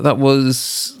app that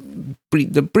was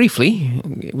briefly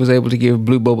was able to give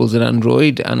blue bubbles at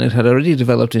Android, and it had already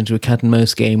developed into a cat and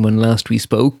mouse game when last we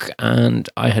spoke, and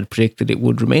I had predicted it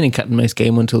would remain a cat and mouse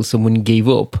game until someone gave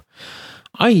up.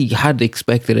 I had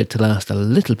expected it to last a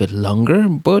little bit longer,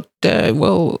 but,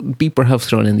 Beeper have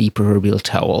thrown in the proverbial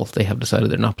towel. They have decided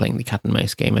they're not playing the cat and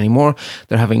mouse game anymore.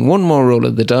 They're having one more roll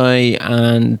of the die,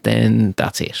 and then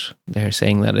that's it. They're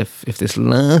saying that if this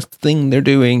last thing they're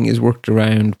doing is worked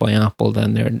around by Apple,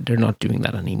 then they're not doing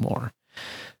that anymore.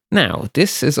 Now,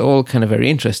 this is all kind of very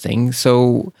interesting.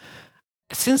 So,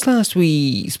 since last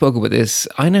we spoke about this,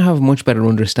 I now have a much better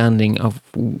understanding of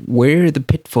where the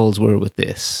pitfalls were with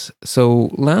this.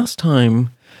 So last time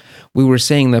we were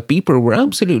saying that Beeper were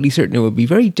absolutely certain it would be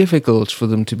very difficult for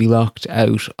them to be locked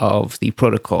out of the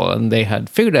protocol, and they had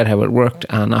figured out how it worked,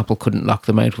 and Apple couldn't lock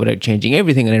them out without changing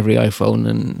everything on every iPhone.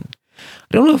 And I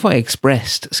don't know if I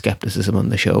expressed skepticism on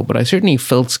the show, but I certainly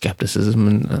felt skepticism,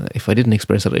 and if I didn't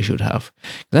express it, I should have.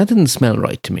 That didn't smell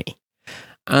right to me.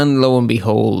 And lo and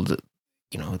behold,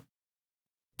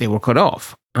 they were cut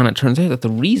off. And it turns out that the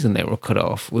reason they were cut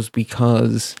off was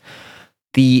because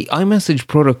the iMessage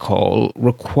protocol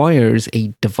requires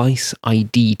a device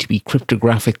ID to be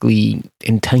cryptographically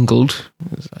entangled,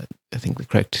 I think the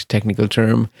correct technical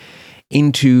term,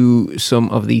 into some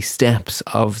of the steps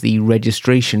of the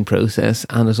registration process.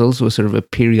 And there's also a sort of a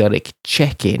periodic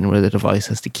check-in where the device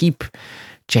has to keep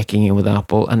checking in with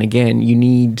Apple. And again, you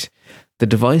need the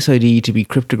device ID to be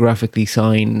cryptographically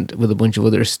signed with a bunch of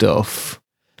other stuff.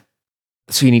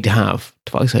 So you need to have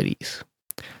device IDs.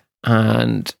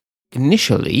 And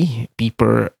initially,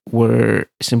 Beeper were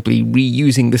simply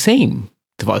reusing the same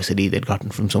device ID they'd gotten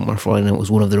from somewhere. For I know it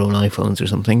was one of their own iPhones or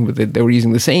something, but they were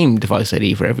using the same device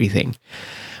ID for everything,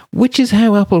 which is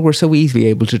how Apple were so easily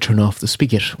able to turn off the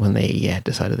spigot when they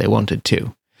decided they wanted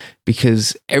to.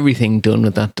 Because everything done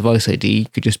with that device ID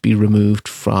could just be removed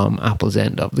from Apple's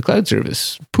end of the cloud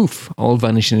service. Poof, all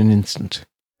vanish in an instant.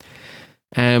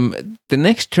 The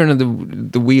next turn of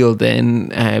the wheel then,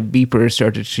 Beeper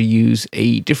started to use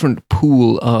a different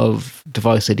pool of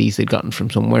device IDs they'd gotten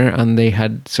from somewhere, and they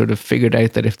had sort of figured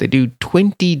out that if they do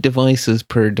 20 devices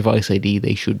per device ID,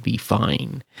 they should be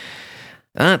fine.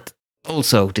 That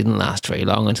also didn't last very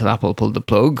long until Apple pulled the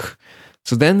plug.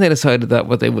 So then they decided that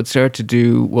what they would start to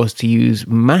do was to use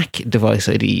Mac device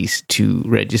IDs to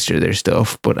register their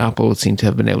stuff, but Apple seemed to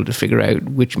have been able to figure out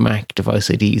which Mac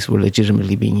device IDs were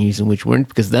legitimately being used and which weren't,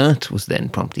 because that was then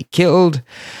promptly killed.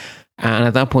 And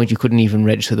at that point, you couldn't even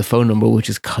register the phone number, which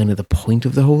is kind of the point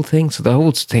of the whole thing. So the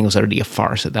whole thing was already a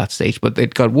farce at that stage, but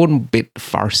it got one bit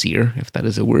farcier, if that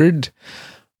is a word,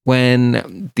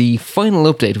 when the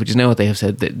final update, which is now what they have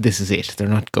said, that this is it, they're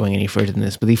not going any further than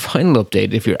this, but the final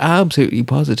update, if you're absolutely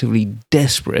positively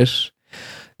desperate,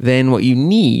 then what you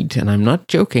need, and I'm not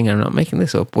joking, I'm not making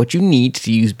this up, what you need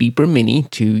to use Beeper Mini,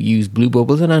 to use Blue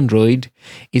Bubbles on Android,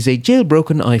 is a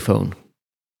jailbroken iPhone.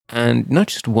 And not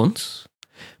just once,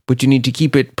 but you need to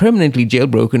keep it permanently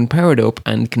jailbroken, powered up,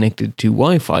 and connected to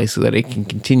Wi-Fi so that it can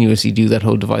continuously do that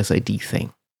whole device ID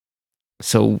thing.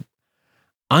 So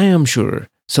I am sure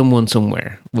someone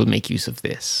somewhere will make use of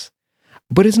this.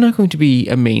 But it's not going to be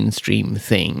a mainstream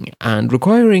thing, and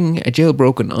requiring a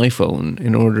jailbroken iPhone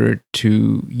in order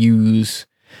to use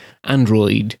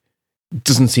Android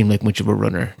doesn't seem like much of a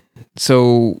runner.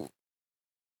 So,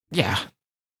 yeah,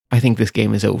 I think this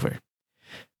game is over.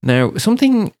 Now,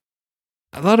 something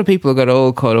a lot of people got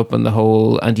all caught up in the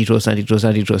whole antitrust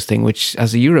thing, which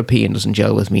as a European doesn't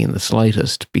gel with me in the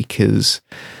slightest, because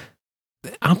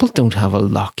Apple don't have a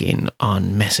lock-in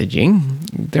on messaging.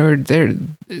 They're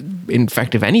in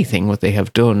fact, if anything, what they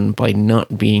have done by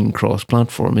not being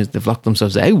cross-platform is they've locked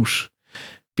themselves out,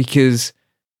 because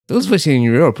those of us in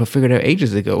Europe have figured out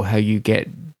ages ago how you get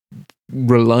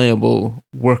reliable,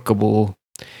 workable,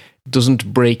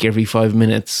 doesn't break every 5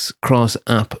 minutes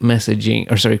cross-platform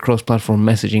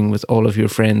messaging with all of your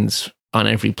friends on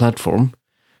every platform.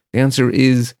 The answer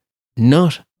is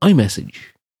not iMessage.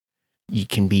 It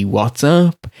can be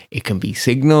WhatsApp, it can be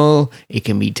Signal, it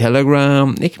can be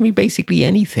Telegram, it can be basically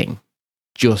anything,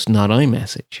 just not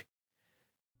iMessage.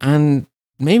 And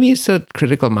maybe it's a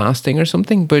critical mass thing or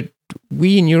something, but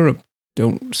we in Europe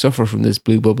don't suffer from this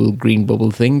blue bubble, green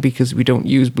bubble thing, because we don't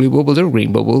use blue bubbles or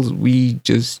green bubbles. We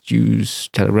just use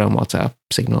Telegram, WhatsApp,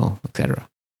 Signal, etc.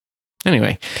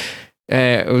 Anyway,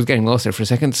 I was getting lost there for a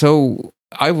second. So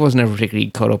I was never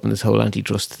particularly caught up in this whole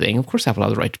antitrust thing. Of course, Apple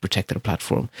has the right to protect their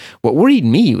platform. What worried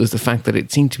me was the fact that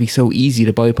it seemed to be so easy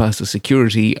to bypass the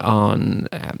security on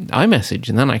iMessage.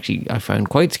 And that actually I found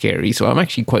quite scary. So I'm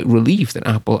actually quite relieved that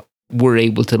Apple were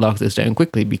able to lock this down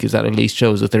quickly, because that at least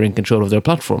shows that they're in control of their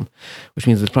platform, which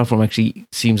means the platform actually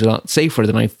seems a lot safer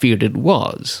than I feared it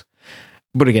was.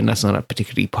 But again, that's not a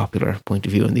particularly popular point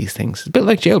of view on these things. It's a bit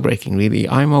like jailbreaking, really.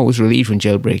 I'm always relieved when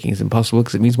jailbreaking is impossible,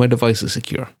 because it means my device is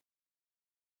secure.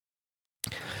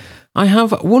 I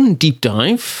have one deep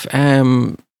dive.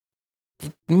 Initially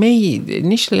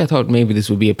I thought maybe this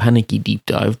would be a panicky deep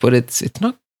dive, but it's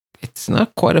not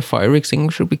quite a fire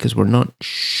extinguisher, because we're not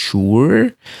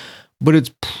sure, but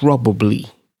it's probably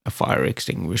a fire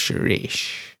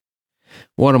extinguisher-ish.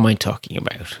 What am I talking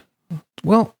about?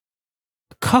 Well,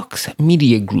 Cox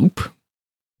Media Group.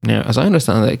 Now, as I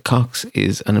understand it, Cox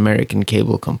is an American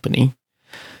cable company.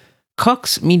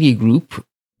 Cox Media Group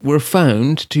were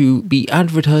found to be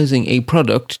advertising a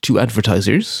product to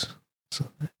advertisers,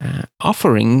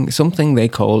 offering something they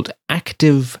called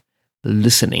active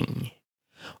listening,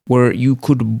 where you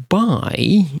could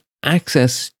buy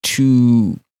access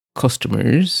to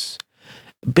customers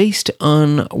based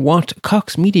on what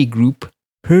Cox Media Group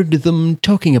heard them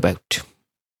talking about.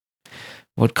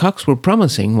 What Cox were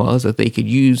promising was that they could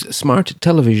use smart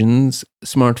televisions,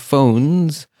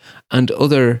 smartphones, and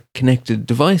other connected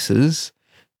devices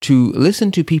to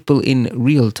listen to people in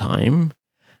real time,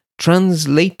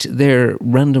 translate their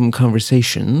random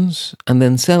conversations, and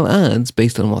then sell ads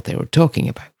based on what they were talking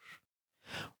about,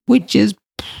 which is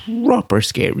proper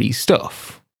scary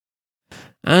stuff.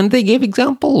 And they gave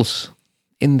examples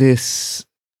in this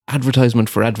advertisement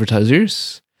for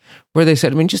advertisers, where they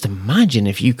said, just imagine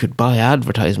if you could buy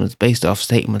advertisements based off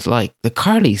statements like, the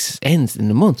car lease ends in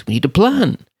a month, we need a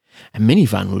plan. A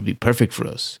minivan would be perfect for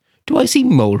us. Do I see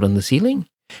mold on the ceiling?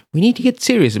 We need to get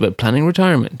serious about planning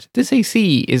retirement. This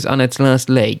AC is on its last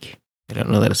leg. I don't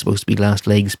know that it's supposed to be last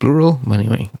legs plural, but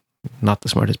anyway, not the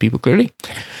smartest people, clearly.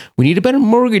 We need a better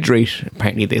mortgage rate.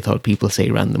 Apparently they thought people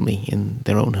say randomly in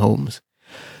their own homes.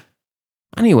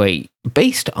 Anyway,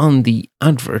 based on the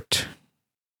advert,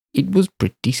 it was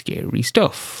pretty scary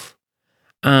stuff.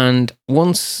 And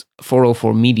once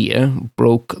 404 Media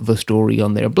broke the story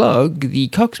on their blog, the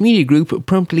Cox Media Group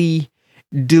promptly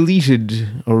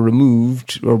deleted or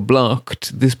removed or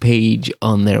blocked this page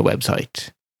on their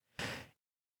website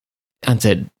and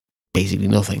said basically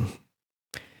nothing.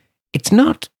 It's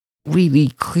not really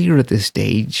clear at this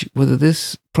stage whether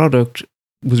this product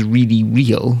was really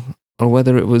real or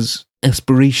whether it was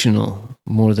aspirational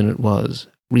more than it was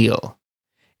real.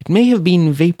 It may have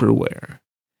been vaporware.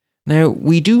 Now,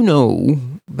 we do know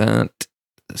that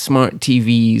smart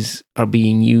TVs are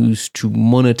being used to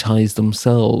monetize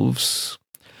themselves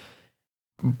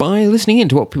by listening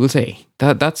into what people say.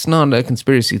 That's not a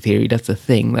conspiracy theory, that's a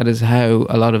thing. That is how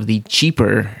a lot of the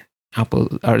cheaper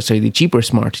cheaper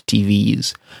smart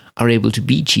TVs are able to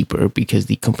be cheaper, because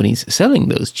the companies selling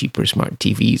those cheaper smart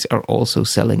TVs are also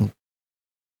selling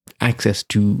access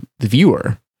to the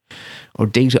viewer or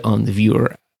data on the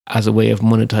viewer as a way of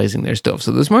monetizing their stuff.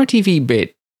 So the smart TV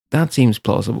bit, that seems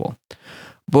plausible.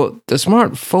 But the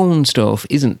smartphone stuff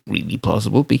isn't really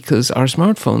plausible, because our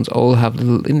smartphones all have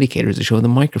little indicators that show the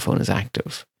microphone is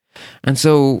active. And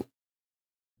so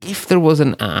if there was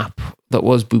an app that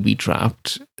was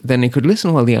booby-trapped, then it could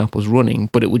listen while the app was running,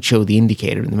 but it would show the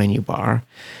indicator in the menu bar.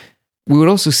 We would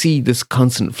also see this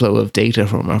constant flow of data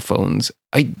from our phones.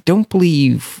 I don't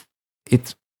believe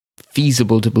it's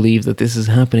feasible to believe that this is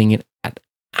happening at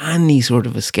any sort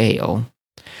of a scale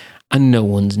and no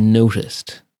one's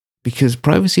noticed, because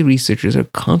privacy researchers are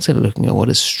constantly looking at what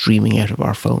is streaming out of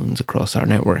our phones across our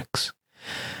networks.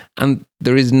 And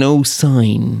there is no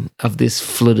sign of this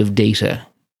flood of data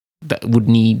that would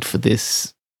need for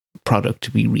this product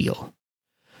to be real.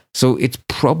 So it's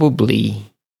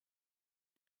probably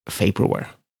vaporware.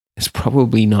 It's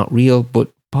probably not real,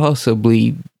 but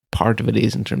possibly part of it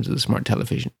is in terms of the smart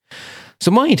television.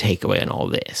 So my takeaway on all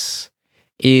this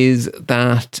is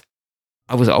that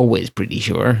I was always pretty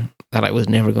sure that I was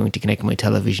never going to connect my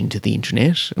television to the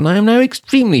internet, and I am now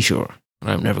extremely sure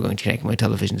I'm never going to connect my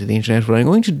television to the internet. What I'm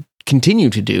going to continue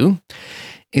to do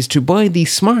is to buy the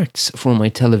smarts for my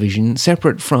television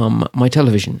separate from my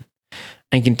television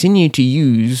and continue to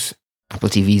use Apple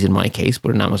TVs in my case,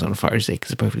 but an Amazon Fire Stick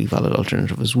is a perfectly valid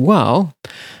alternative as well,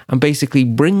 and basically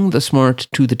bring the smart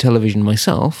to the television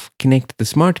myself, connect the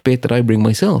smart bit that I bring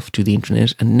myself to the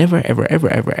internet, and never, ever, ever,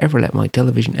 ever, ever let my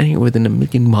television anywhere within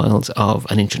 1,000,000 miles of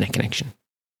an internet connection.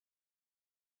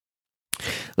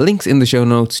 Links in the show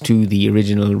notes to the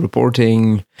original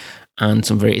reporting and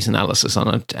some various analysis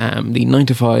on it. The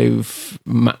 9to5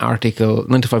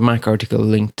 Mac article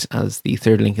linked as the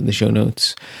third link in the show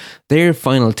notes. Their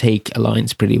final take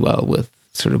aligns pretty well with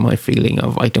sort of my feeling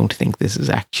of I don't think this is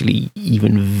actually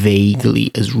even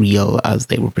vaguely as real as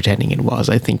they were pretending it was.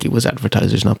 I think it was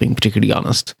advertisers not being particularly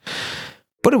honest.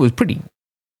 But it was pretty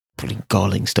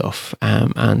galling stuff.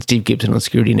 And Steve Gibson on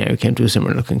Security Now came to a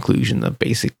similar conclusion that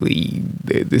basically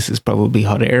this is probably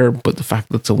hot air, but the fact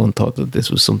that someone thought that this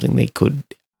was something they could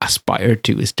aspire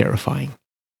to is terrifying.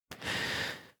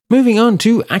 Moving on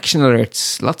to action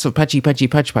alerts. Lots of patch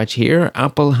here.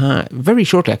 Apple very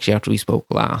shortly actually after we spoke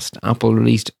last, Apple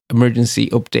released emergency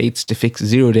updates to fix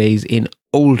 0 days in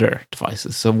older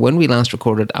devices. So when we last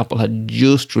recorded, Apple had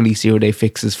just released 0-day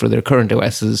fixes for their current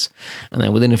OSs, and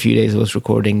then within a few days of us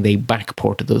recording, they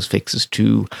backported those fixes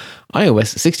to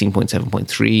iOS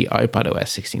 16.7.3, iPadOS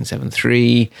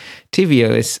 16.7.3,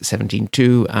 tvOS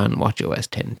 17.2, and watchOS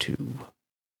 10.2.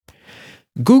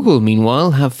 Google,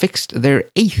 meanwhile, have fixed their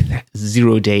 8th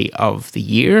 0-day of the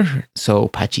year. So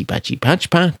patch,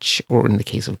 or in the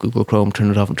case of Google Chrome,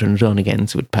 turn it off and turn it on again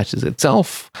so it patches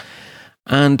itself.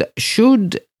 And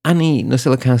should any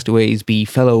Nosilla castaways be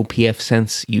fellow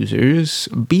pfSense users,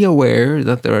 be aware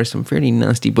that there are some fairly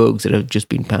nasty bugs that have just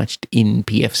been patched in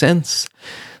pfSense.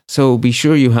 So be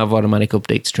sure you have automatic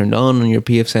updates turned on your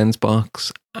pfSense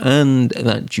box and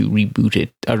that you reboot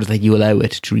it, or that you allow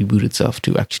it to reboot itself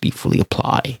to actually fully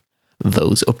apply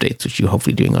those updates, which you're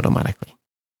hopefully doing automatically.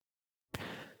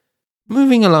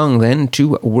 Moving along then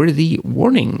to worthy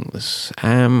warnings.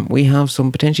 We have some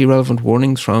potentially relevant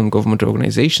warnings from government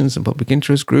organisations and public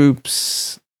interest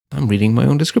groups. I'm reading my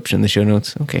own description in the show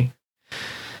notes. Okay.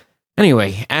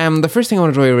 Anyway, the first thing I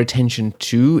want to draw your attention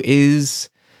to is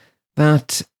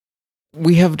that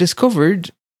we have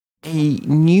discovered a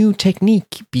new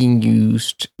technique being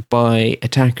used by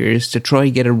attackers to try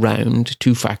get around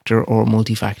two-factor or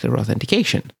multi-factor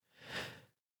authentication.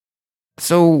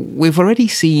 So we've already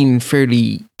seen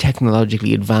fairly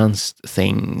technologically advanced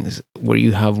things where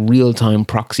you have real-time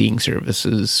proxying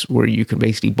services where you can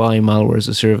basically buy malware as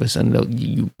a service, and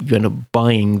you end up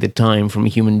buying the time from a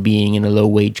human being in a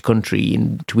low-wage country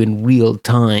to in real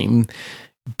time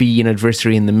be an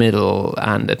adversary in the middle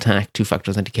and attack two-factor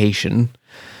authentication.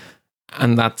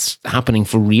 And that's happening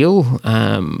for real,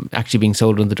 actually being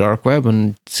sold on the dark web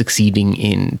and succeeding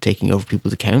in taking over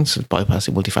people's accounts,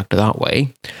 bypassing multi-factor that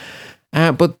way.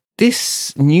 But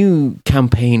this new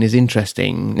campaign is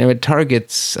interesting. Now, at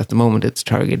the moment, it's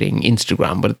targeting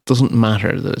Instagram, but it doesn't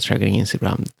matter that it's targeting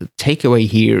Instagram. The takeaway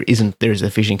here isn't there's a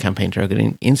phishing campaign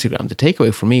targeting Instagram. The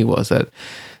takeaway for me was that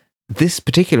this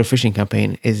particular phishing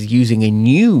campaign is using a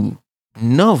new,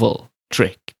 novel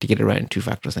trick to get around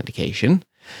two-factor authentication.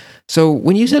 So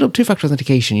when you set up two-factor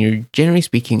authentication, you're generally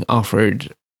speaking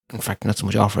offered, in fact, not so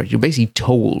much offered, you're basically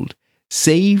told,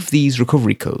 save these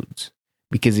recovery codes.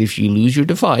 Because if you lose your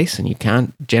device and you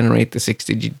can't generate the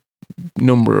 6-digit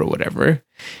number or whatever,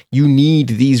 you need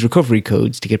these recovery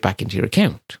codes to get back into your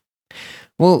account.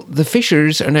 Well, the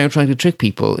phishers are now trying to trick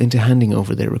people into handing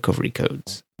over their recovery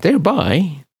codes.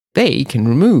 Thereby, they can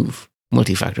remove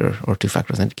multi-factor or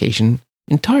two-factor authentication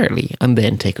entirely and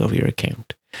then take over your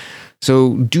account.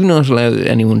 So do not allow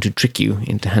anyone to trick you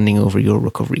into handing over your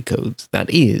recovery codes. That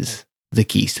is the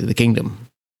keys to the kingdom.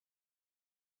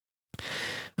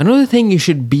 Another thing you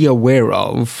should be aware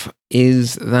of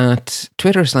is that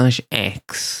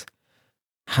Twitter/X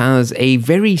has a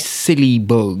very silly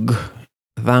bug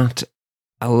that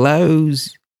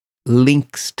allows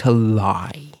links to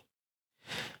lie.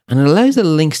 And it allows the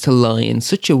links to lie in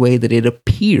such a way that it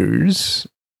appears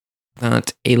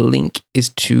that a link is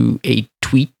to a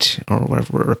tweet or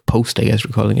whatever, a post, I guess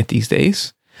we're calling it these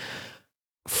days,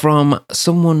 from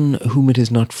someone whom it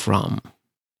is not from.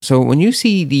 So when you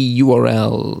see the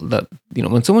URL that,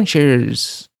 when someone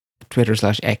shares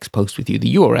Twitter/X post with you,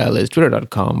 the URL is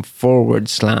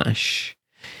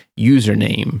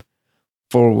twitter.com/username/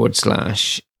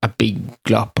 a big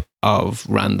glop of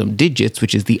random digits,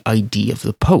 which is the ID of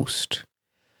the post.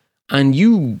 And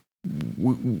you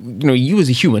as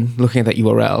a human looking at that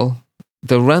URL,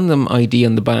 the random ID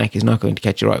on the back is not going to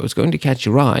catch your eye. What's going to catch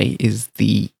your eye is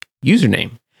the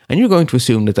username. And you're going to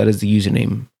assume that is the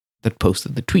username that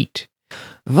posted the tweet.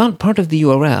 That part of the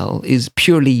URL is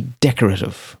purely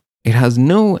decorative. It has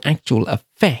no actual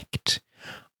effect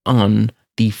on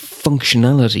the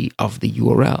functionality of the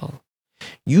URL.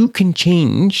 You can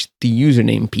change the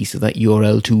username piece of that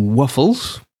URL to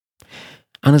waffles,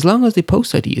 and as long as the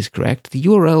post ID is correct, the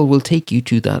URL will take you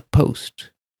to that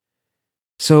post.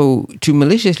 So to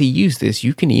maliciously use this,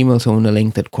 you can email someone a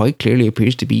link that quite clearly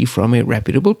appears to be from a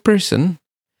reputable person,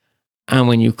 and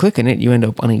when you click on it, you end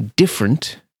up on a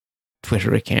different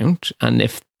Twitter account, and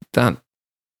if that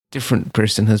different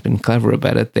person has been clever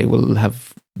about it, they will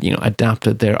have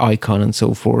adapted their icon and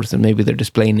so forth, and maybe their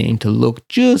display name to look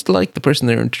just like the person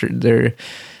they're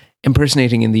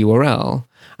impersonating in the URL.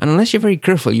 And unless you're very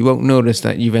careful, you won't notice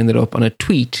that you've ended up on a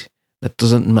tweet that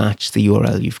doesn't match the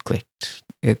URL you've clicked.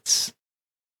 It's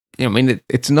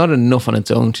not enough on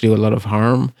its own to do a lot of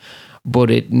harm,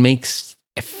 but it makes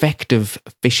effective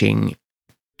phishing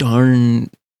darn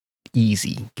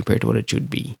easy compared to what it should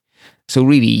be. So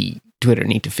really, Twitter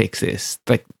need to fix this.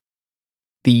 Like,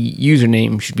 the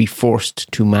username should be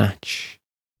forced to match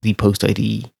the post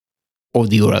ID, or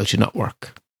the URL should not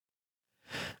work.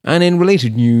 And in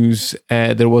related news,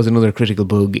 there was another critical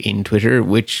bug in Twitter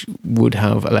which would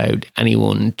have allowed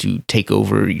anyone to take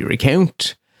over your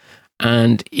account,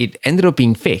 and it ended up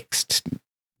being fixed,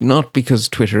 not because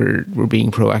Twitter were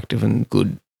being proactive and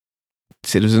good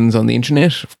citizens on the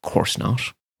internet, of course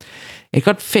not. It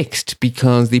got fixed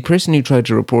because the person who tried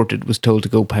to report it was told to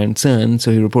go pound sand,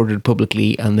 so he reported it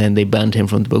publicly, and then they banned him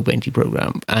from the bug bounty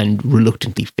program and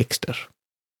reluctantly fixed it.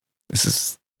 This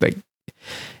is like,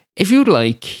 if you'd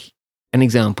like an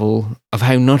example of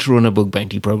how not to run a bug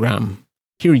bounty program,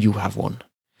 here you have one.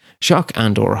 Shock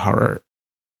and/or horror.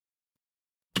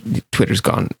 Twitter's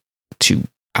gone to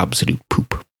absolute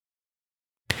poop.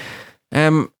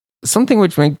 Something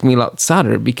which makes me a lot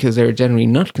sadder, because they're generally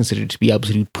not considered to be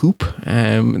absolute poop.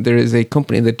 There is a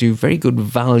company that do very good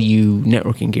value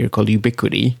networking gear called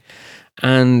Ubiquity,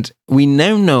 and we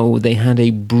now know they had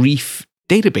a brief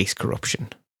database corruption.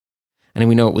 And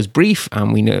we know it was brief,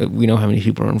 and we know how many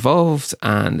people are involved,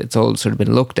 and it's all sort of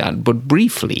been looked at. But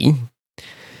briefly,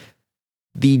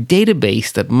 the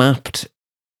database that mapped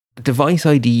device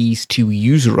IDs to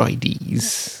user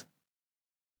IDs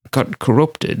got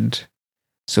corrupted.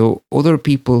 So other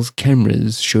people's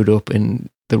cameras showed up in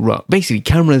the wrong... Basically,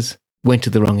 cameras went to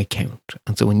the wrong account.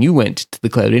 And so when you went to the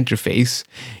cloud interface,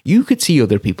 you could see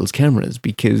other people's cameras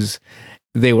because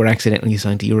they were accidentally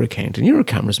assigned to your account, and your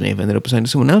cameras may have ended up assigned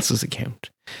to someone else's account.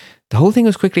 The whole thing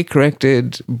was quickly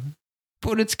corrected,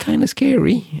 but it's kind of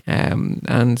scary.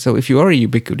 And so if you are a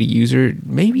Ubiquity user,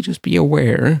 maybe just be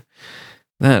aware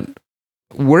that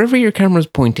wherever your camera's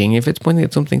pointing, if it's pointing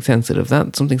at something sensitive,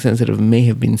 that something sensitive may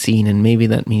have been seen, and maybe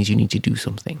that means you need to do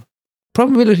something.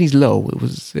 Probability is low. It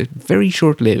was very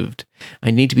short-lived.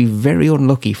 I need to be very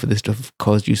unlucky for this to have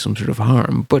caused you some sort of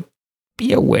harm, but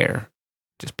be aware.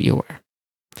 Just be aware.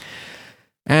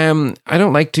 I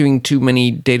don't like doing too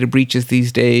many data breaches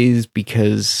these days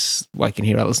because I can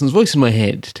hear Alison's voice in my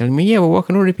head telling me, what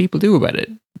can ordinary people do about it?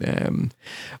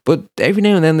 But every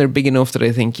now and then they're big enough that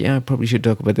I think, I probably should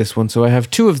talk about this one. So I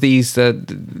have two of these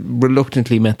that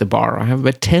reluctantly met the bar. I have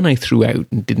about 10 I threw out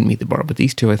and didn't meet the bar, but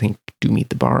these two I think do meet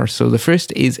the bar. So the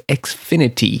first is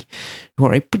Xfinity, who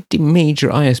are a pretty major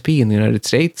ISP in the United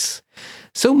States.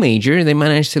 So major, they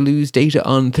managed to lose data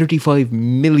on 35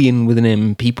 million with an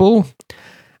M people.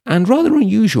 And rather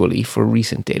unusually for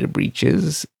recent data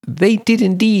breaches, they did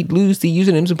indeed lose the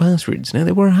usernames and passwords. Now,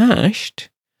 they were hashed,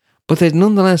 but they'd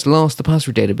nonetheless lost the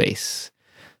password database.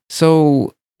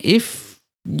 So if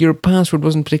your password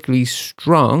wasn't particularly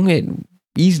strong, it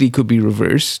easily could be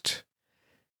reversed,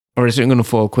 or it's going to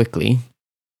fall quickly.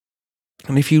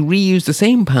 And if you reuse the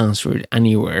same password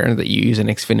anywhere that you use in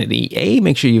Xfinity, A,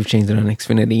 make sure you've changed it on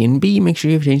Xfinity, and B, make sure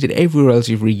you've changed it everywhere else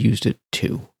you've reused it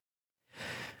to.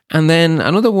 And then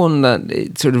another one that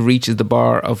it sort of reaches the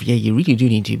bar of, you really do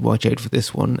need to watch out for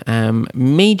this one.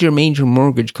 Major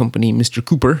mortgage company, Mr.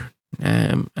 Cooper,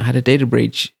 had a data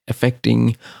breach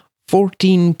affecting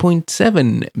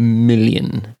 14.7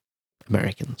 million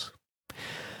Americans.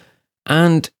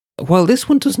 And while this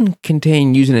one doesn't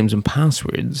contain usernames and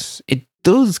passwords, it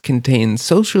does contain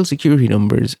social security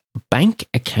numbers, bank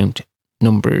account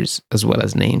numbers, as well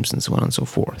as names and so on and so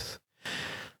forth.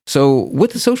 So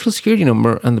with the social security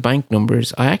number and the bank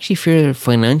numbers, I actually fear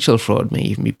financial fraud may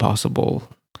even be possible.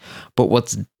 But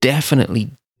what's definitely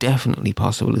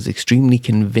possible is extremely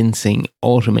convincing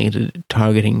automated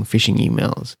targeting phishing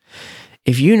emails.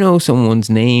 If you know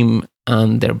someone's name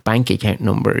and their bank account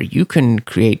number, you can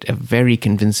create a very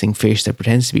convincing fish that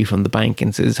pretends to be from the bank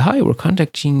and says, "Hi, we're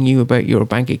contacting you about your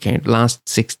bank account. Last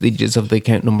 6 digits of the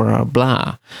account number are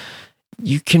blah."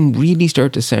 You can really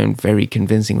start to sound very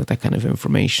convincing with that kind of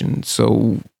information.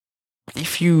 So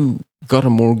if you got a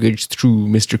mortgage through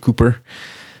Mr. Cooper,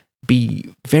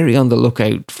 be very on the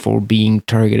lookout for being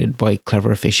targeted by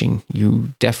clever phishing.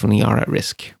 You definitely are at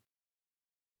risk.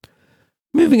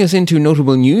 Moving us into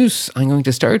notable news, I'm going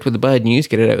to start with the bad news,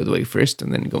 get it out of the way first,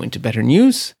 and then go into better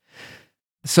news.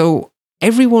 So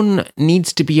everyone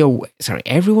needs to be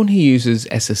everyone who uses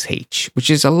SSH, which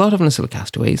is a lot of Nosilla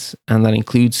castaways, and that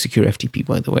includes secure FTP,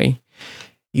 by the way.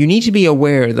 You need to be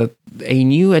aware that a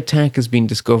new attack has been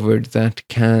discovered that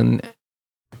can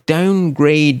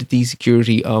downgrade the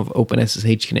security of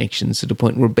OpenSSH connections to the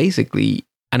point where basically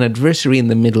an adversary in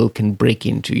the middle can break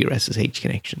into your SSH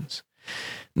connections.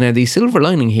 Now, the silver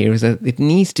lining here is that it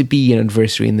needs to be an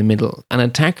adversary in the middle. An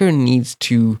attacker needs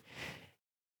to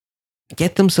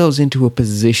get themselves into a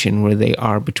position where they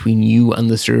are between you and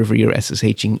the server you're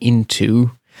SSHing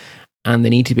into, and they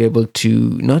need to be able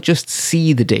to not just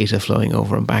see the data flowing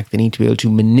over and back, they need to be able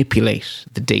to manipulate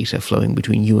the data flowing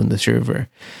between you and the server.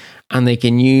 And they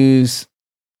can use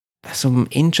some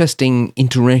interesting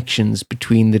interactions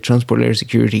between the transport layer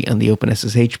security and the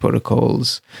OpenSSH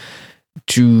protocols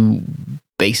to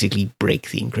basically break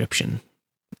the encryption.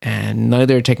 And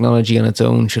neither technology on its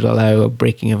own should allow a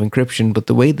breaking of encryption, but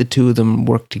the way the two of them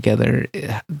work together,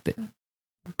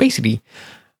 basically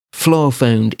flaw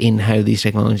found in how these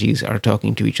technologies are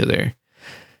talking to each other.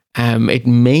 It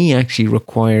may actually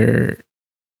require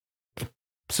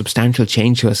substantial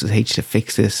change to SSH to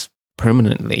fix this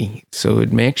permanently. So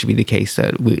it may actually be the case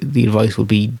that the advice will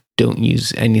be don't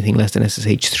use anything less than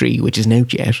SSH3, which isn't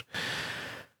out yet.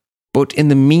 But in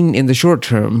the short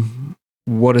term,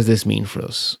 what does this mean for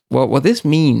us? Well, what this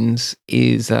means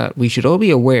is that we should all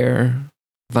be aware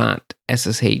that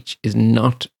SSH is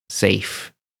not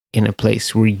safe in a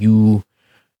place where you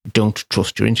don't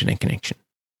trust your internet connection.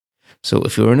 So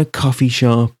if you're in a coffee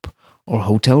shop or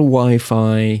hotel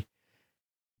Wi-Fi,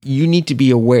 you need to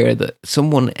be aware that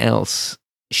someone else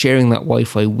sharing that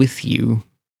Wi-Fi with you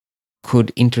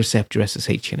could intercept your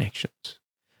SSH connections.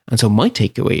 And so my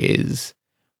takeaway is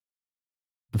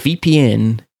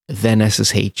VPN, then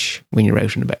SSH when you're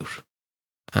out and about.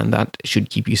 And that should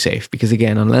keep you safe. Because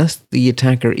again, unless the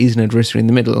attacker is an adversary in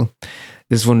the middle,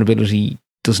 this vulnerability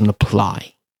doesn't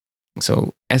apply.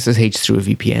 So SSH through a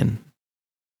VPN.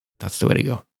 That's the way to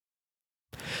go.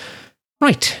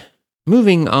 Right.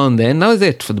 Moving on then. That was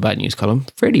it for the bad news column.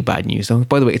 Fairly bad news though.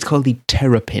 By the way, it's called the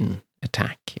Terrapin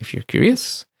attack, if you're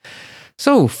curious.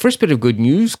 So, first bit of good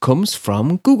news comes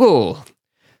from Google.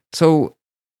 So,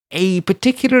 a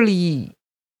particularly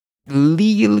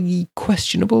legally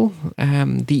questionable,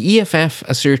 the EFF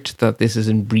assert that this is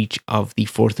in breach of the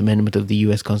Fourth Amendment of the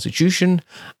US Constitution,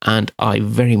 and I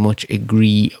very much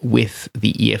agree with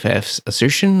the EFF's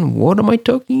assertion. What am I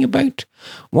talking about?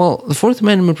 Well, the Fourth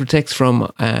Amendment protects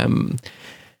from,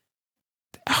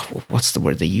 what's the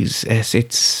word they use?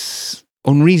 It's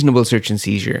unreasonable search and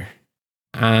seizure.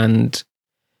 And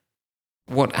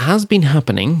what has been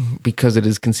happening, because it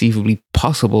is conceivably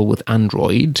possible with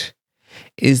Android,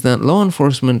 is that law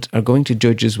enforcement are going to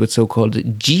judges with so-called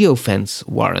geofence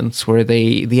warrants, where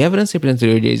the evidence they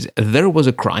presented is there was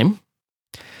a crime,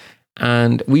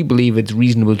 and we believe it's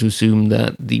reasonable to assume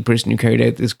that the person who carried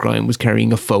out this crime was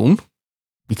carrying a phone,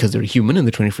 because they're human in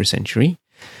the 21st century.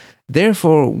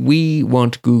 Therefore, we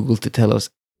want Google to tell us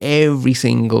every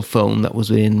single phone that was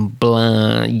within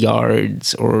blah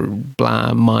yards or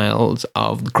blah miles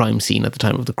of the crime scene at the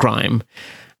time of the crime.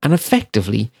 And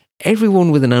effectively, everyone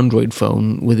with an Android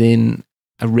phone within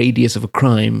a radius of a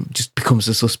crime just becomes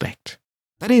a suspect.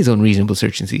 That is unreasonable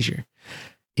search and seizure,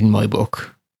 in my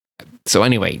book. So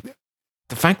anyway,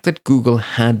 the fact that Google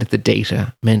had the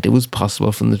data meant it was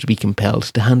possible for them to be compelled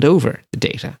to hand over the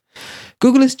data.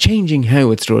 Google is changing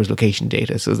how it stores location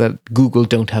data so that Google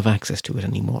don't have access to it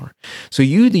anymore. So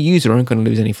you, the user, aren't going to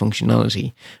lose any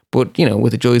functionality. But,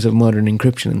 with the joys of modern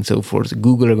encryption and so forth,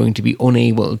 Google are going to be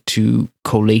unable to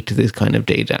collate this kind of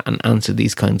data and answer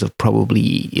these kinds of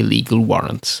probably illegal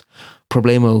warrants.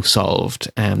 Problemo solved.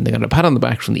 They got a pat on the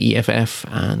back from the EFF,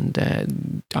 and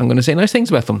I'm going to say nice things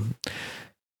about them.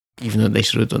 even though they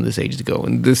should have done this ages ago.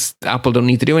 And this, Apple don't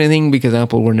need to do anything because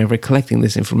Apple were never collecting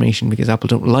this information, because Apple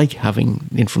don't like having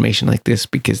information like this,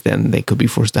 because then they could be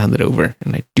forced to hand it over.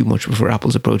 And I do much prefer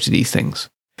Apple's approach to these things.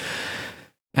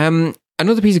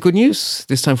 Another piece of good news,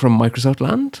 this time from Microsoft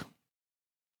land.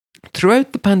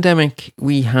 Throughout the pandemic,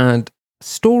 we had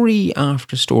story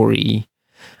after story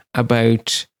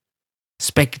about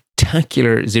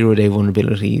spectacular zero-day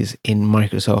vulnerabilities in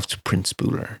Microsoft's print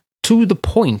spooler, to the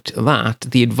point that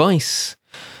the advice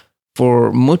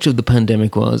for much of the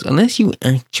pandemic was, unless you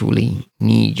actually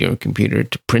need your computer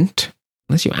to print,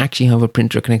 unless you actually have a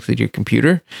printer connected to your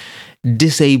computer,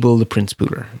 disable the print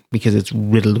spooler, because it's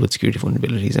riddled with security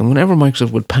vulnerabilities. And whenever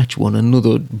Microsoft would patch one,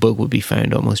 another bug would be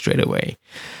found almost straight away.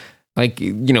 Like,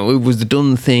 you know, it was the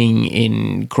done thing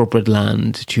in corporate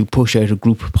land to push out a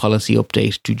group policy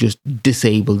update to just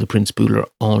disable the print spooler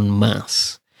en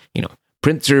masse. You know,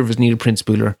 print service need a print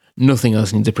spooler, nothing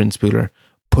else needs a print spooler.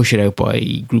 Push it out by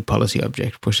group policy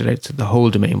object, push it out to the whole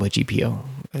domain by GPO.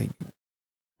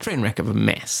 Train wreck of a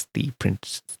mess, the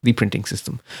printing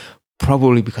system.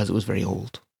 Probably because it was very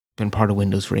old. Been part of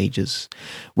Windows for ages.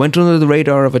 Went under the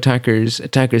radar of attackers.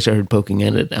 Attackers started poking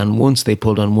at it, and once they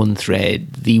pulled on one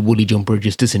thread, the woolly jumper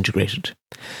just disintegrated.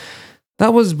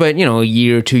 That was about, a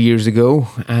year, 2 years ago.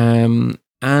 And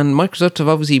Microsoft have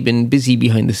obviously been busy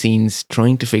behind the scenes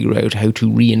trying to figure out how to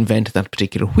reinvent that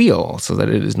particular wheel so that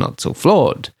it is not so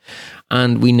flawed.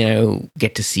 And we now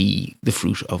get to see the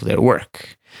fruit of their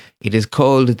work. It is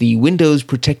called the Windows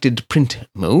Protected Print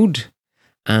Mode,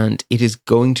 and it is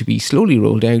going to be slowly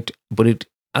rolled out, but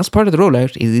as part of the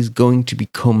rollout, it is going to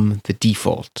become the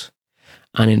default.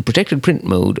 And in Protected Print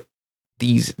Mode,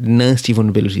 these nasty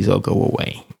vulnerabilities all go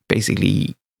away.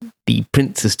 Basically, the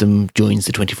print system joins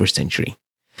the 21st century.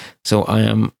 So I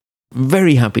am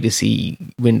very happy to see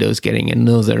Windows getting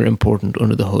another important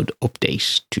under-the-hood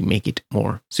update to make it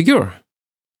more secure.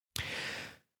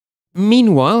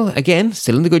 Meanwhile, again,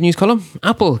 still in the good news column,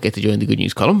 Apple get to join the good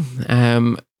news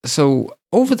column. So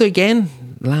over the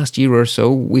last year or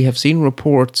so, we have seen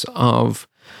reports of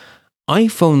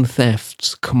iPhone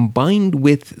thefts combined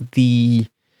with the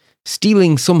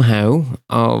stealing somehow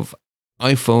of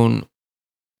iPhone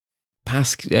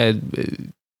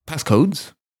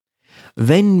passcodes,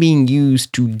 then being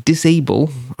used to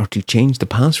disable or to change the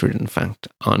password, in fact,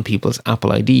 on people's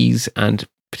Apple IDs and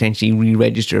potentially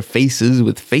re-register faces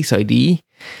with Face ID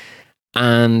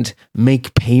and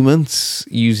make payments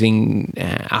using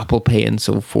Apple Pay and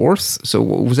so forth. So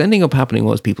what was ending up happening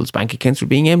was people's bank accounts were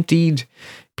being emptied,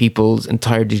 people's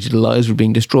entire digital lives were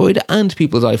being destroyed, and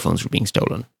people's iPhones were being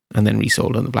stolen and then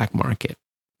resold on the black market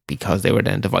because they were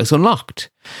then device unlocked.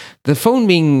 The phone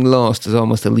being lost is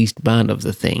almost the least bad of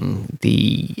the thing.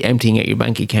 The emptying out your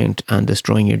bank account and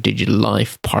destroying your digital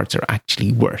life parts are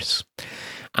actually worse.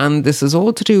 And this is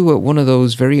all to do with one of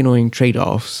those very annoying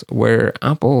trade-offs where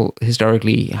Apple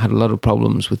historically had a lot of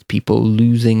problems with people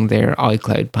losing their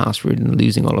iCloud password and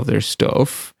losing all of their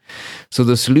stuff. So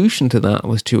the solution to that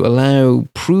was to allow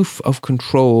proof of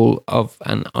control of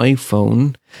an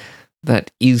iPhone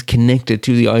that is connected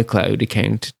to the iCloud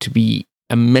account to be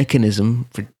a mechanism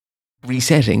for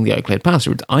resetting the iCloud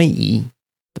passwords, i.e.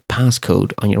 the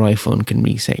passcode on your iPhone can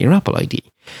reset your Apple ID.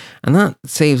 And that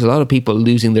saves a lot of people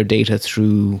losing their data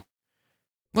through,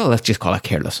 well, let's just call it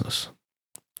carelessness.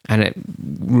 And it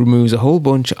removes a whole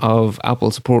bunch of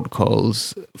Apple support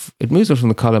calls. It moves them from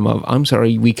the column of, I'm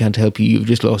sorry, we can't help you, you've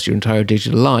just lost your entire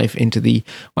digital life, into the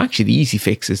easy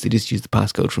fix is to just use the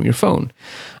passcode from your phone.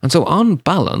 And so on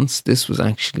balance, this was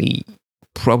actually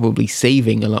probably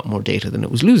saving a lot more data than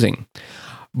it was losing.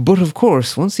 But of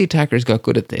course, once the attackers got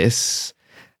good at this,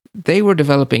 they were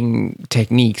developing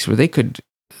techniques where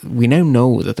we now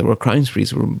know that there were crime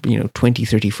sprees where 20,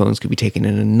 30 phones could be taken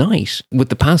in a night with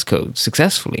the passcode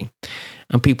successfully,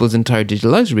 and people's entire digital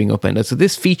lives were being upended. So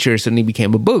this feature suddenly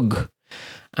became a bug.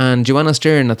 And Joanna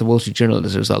Stern at the Wall Street Journal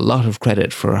deserves a lot of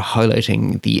credit for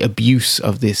highlighting the abuse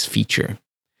of this feature.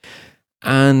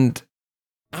 And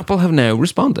Apple have now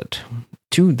responded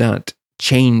to that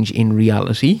change in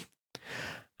reality.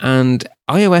 And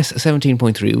iOS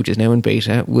 17.3, which is now in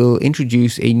beta, will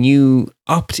introduce a new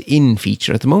opt-in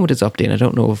feature. At the moment, it's opt-in. I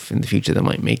don't know if in the future they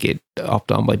might make it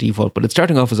opt-on by default, but it's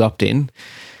starting off as opt-in,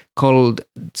 called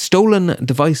Stolen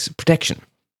Device Protection.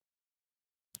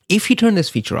 If you turn this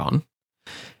feature on,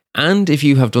 and if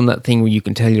you have done that thing where you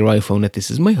can tell your iPhone that this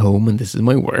is my home and this is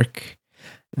my work,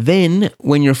 then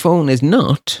when your phone is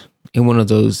not in one of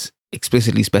those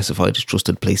explicitly specified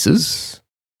trusted places,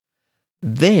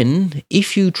 then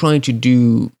if you try to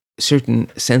do certain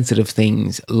sensitive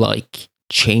things like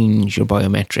change your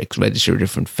biometrics, register a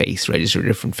different face, register a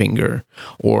different finger,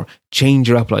 or change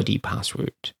your Apple ID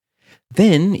password,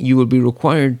 Then you will be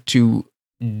required to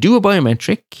do a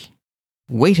biometric,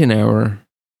 wait an hour,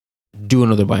 do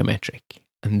another biometric,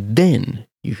 and then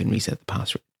you can reset the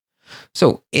password.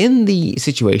 So in the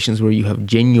situations where you have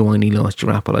genuinely lost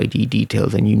your Apple ID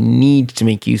details and you need to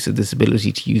make use of this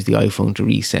ability to use the iPhone to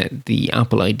reset the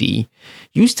Apple ID,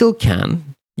 you still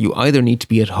can. You either need to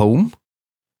be at home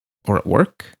or at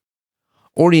work,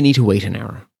 or you need to wait an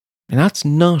hour. And that's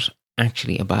not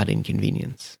actually a bad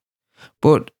inconvenience.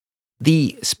 But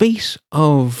the spate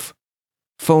of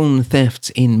phone thefts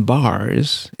in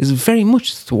bars is very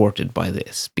much thwarted by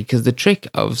this, because the trick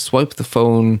of swipe the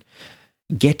phone,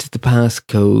 get the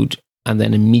passcode, and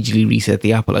then immediately reset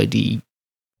the Apple ID,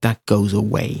 that goes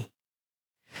away.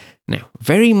 Now,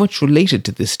 very much related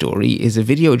to this story is a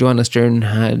video Joanna Stern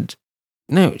had.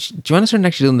 Now, Joanna Stern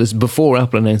actually done this before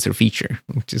Apple announced their feature,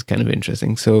 which is kind of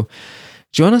interesting. So,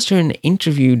 Joanna Stern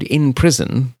interviewed in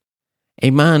prison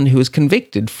a man who was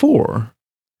convicted for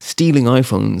stealing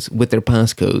iPhones with their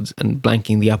passcodes and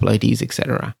blanking the Apple IDs,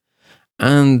 etc.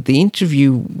 And the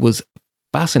interview was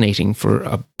fascinating for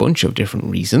a bunch of different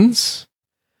reasons.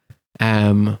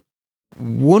 One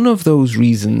of those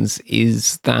reasons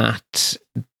is that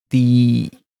the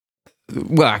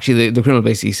criminal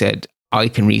basically said, I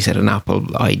can reset an Apple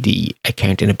ID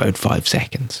account in about 5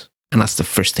 seconds. And that's the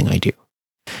first thing I do.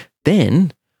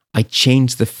 Then I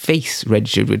change the face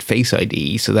registered with Face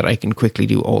ID so that I can quickly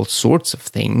do all sorts of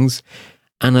things.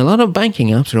 And a lot of banking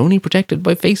apps are only protected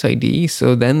by Face ID,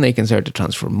 so then they can start to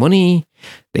transfer money.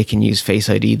 They can use Face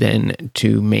ID then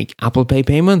to make Apple Pay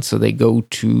payments, so they go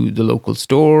to the local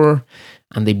store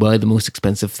and they buy the most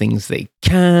expensive things they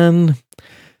can.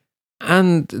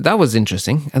 And that was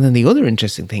interesting. And then the other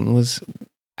interesting thing was,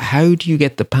 how do you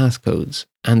get the passcodes?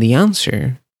 And the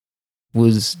answer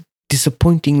was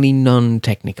disappointingly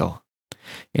non-technical.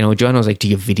 You know, Joanna was like, do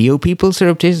you video people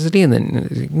surreptitiously? And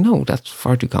then, no, that's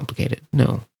far too complicated.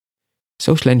 No.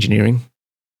 Social engineering.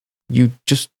 You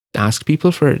just ask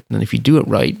people for it. And if you do it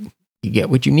right, you get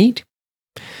what you need.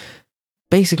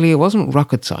 Basically, it wasn't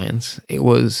rocket science. It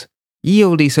was ye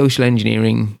olde social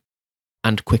engineering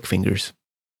and quick fingers.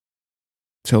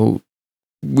 So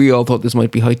we all thought this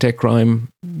might be high-tech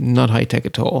crime. Not high-tech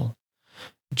at all.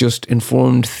 Just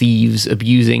informed thieves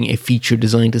abusing a feature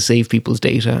designed to save people's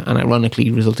data and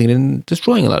ironically resulting in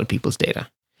destroying a lot of people's data.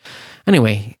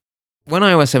 Anyway, when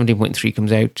iOS 17.3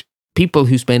 comes out, people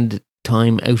who spend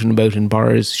time out and about in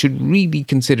bars should really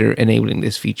consider enabling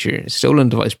this feature, stolen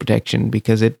device protection,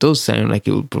 because it does sound like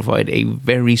it will provide a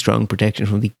very strong protection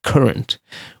from the current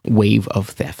wave of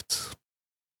thefts.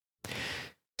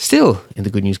 Still in the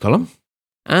good news column,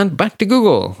 and back to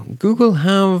Google. Google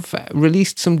have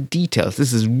released some details.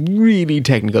 This is really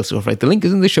technical stuff, right? The link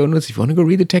is in the show notes if you want to go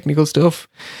read the technical stuff.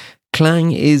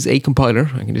 Clang is a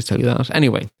compiler. I can just tell you that.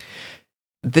 Anyway,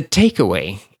 the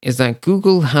takeaway is that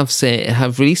Google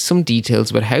have released some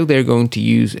details about how they're going to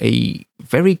use a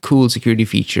very cool security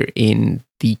feature in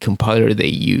the compiler they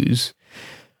use,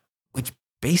 which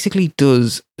basically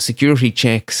does security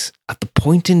checks at the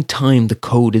point in time the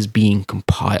code is being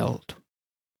compiled.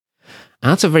 And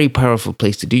that's a very powerful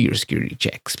place to do your security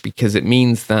checks, because it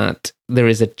means that there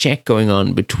is a check going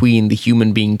on between the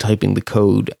human being typing the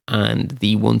code and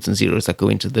the ones and zeros that go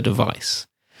into the device.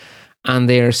 And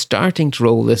they are starting to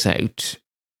roll this out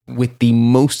with the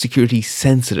most security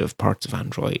sensitive parts of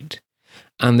Android.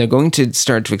 And they're going to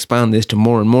start to expand this to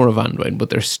more and more of Android, but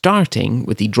they're starting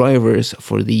with the drivers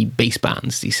for the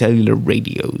basebands, the cellular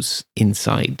radios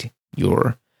inside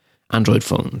your Android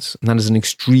phones. And that is an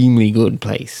extremely good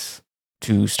place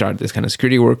to start this kind of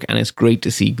security work, and it's great to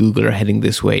see Google are heading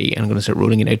this way and going to start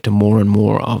rolling it out to more and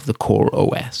more of the core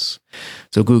OS.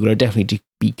 So Google are definitely to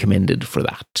be commended for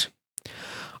that.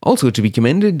 Also to be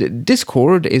commended,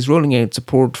 Discord is rolling out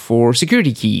support for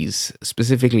security keys,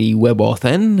 specifically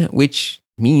WebAuthn, which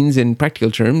means in practical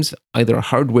terms either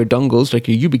hardware dongles like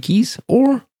your YubiKeys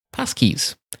or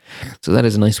passkeys. So that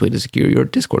is a nice way to secure your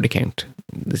Discord account.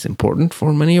 This is important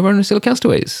for many of our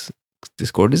Nacilcastaways.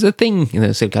 Discord is a thing in the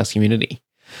Nacilcast community.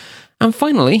 And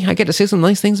finally, I get to say some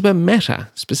nice things about Meta,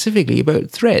 specifically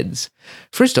about Threads.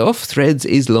 First off, Threads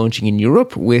is launching in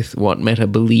Europe with what Meta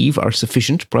believe are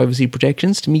sufficient privacy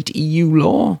protections to meet EU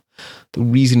law. The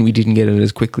reason we didn't get it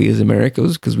as quickly as America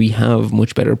was because we have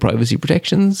much better privacy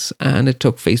protections, and it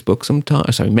took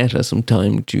Meta some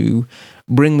time to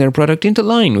bring their product into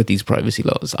line with these privacy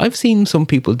laws. I've seen some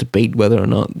people debate whether or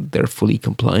not they're fully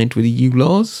compliant with EU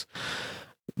laws.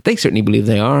 They certainly believe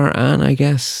they are, and I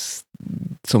guess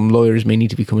some lawyers may need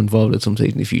to become involved at some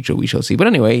stage in the future. We shall see. But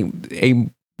anyway,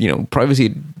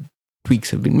 privacy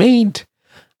tweaks have been made,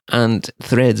 and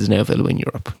Threads is now available in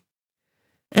Europe.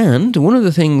 And one of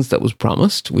the things that was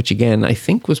promised, which again I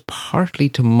think was partly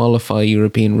to mollify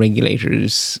European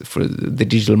regulators for the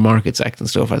Digital Markets Act and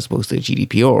stuff as opposed to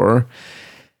GDPR,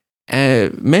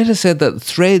 Meta said that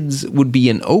Threads would be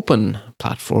an open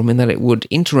platform in that it would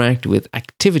interact with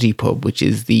ActivityPub, which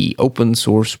is the open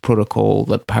source protocol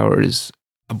that powers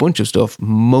a bunch of stuff,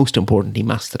 most importantly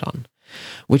Mastodon,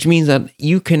 which means that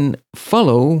you can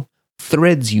follow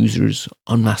Threads users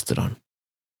on Mastodon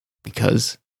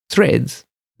because Threads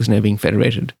is now being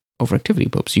federated over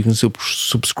ActivityPub. So you can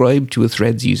subscribe to a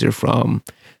Threads user from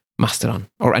Mastodon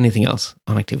or anything else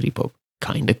on ActivityPub.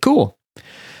 Kind of cool.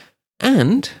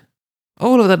 And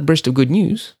all of that burst of good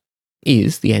news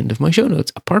is the end of my show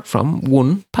notes, apart from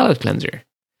one palate cleanser.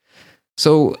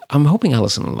 So I'm hoping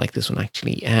Alison will like this one,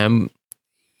 actually.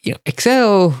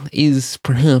 Excel is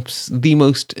perhaps the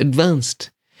most advanced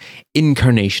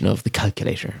incarnation of the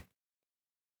calculator.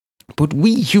 But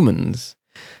we humans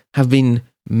have been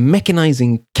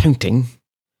mechanizing counting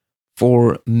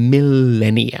for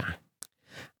millennia.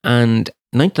 And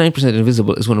 99%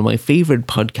 Invisible is one of my favorite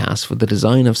podcasts for the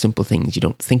design of simple things you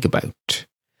don't think about.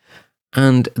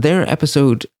 And their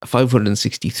episode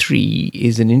 563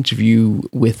 is an interview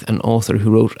with an author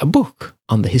who wrote a book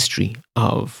on the history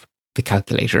of the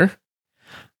calculator.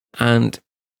 And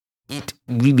it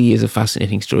really is a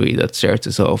fascinating story that starts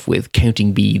us off with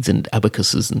counting beads and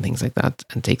abacuses and things like that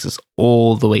and takes us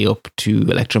all the way up to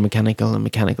electromechanical and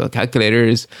mechanical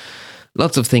calculators.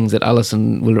 Lots of things that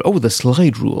Alison will... Oh, the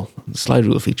slide rule. The slide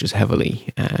rule features heavily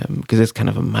because it's kind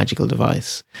of a magical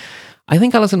device. I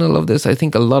think Alison will love this. I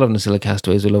think a lot of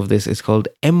NosillaCastaways will love this. It's called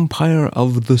Empire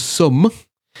of the Sum.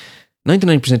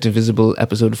 99% Invisible,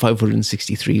 episode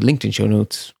 563, linked in show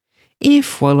notes.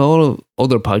 If, while all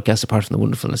other podcasts apart from the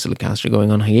wonderful NosillaCast are going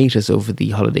on hiatus over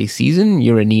the holiday season,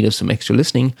 you're in need of some extra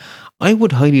listening, I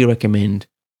would highly recommend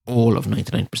all of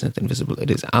 99% Invisible.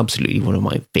 It is absolutely one of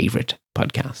my favourite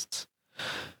podcasts.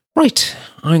 Right,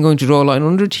 I'm going to draw a line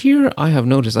under it here. I have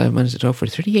noticed I have managed to talk for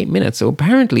 38 minutes, so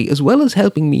apparently, as well as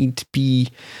helping me to be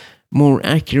more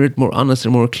accurate, more honest,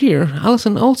 and more clear,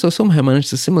 Alison also somehow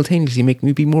managed to simultaneously make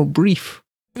me be more brief.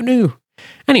 Who knew?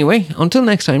 Anyway, until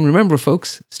next time, remember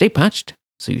folks, stay patched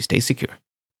so you stay secure.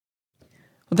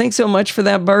 Well, thanks so much for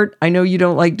that, Bart. I know you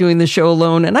don't like doing the show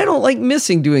alone, and I don't like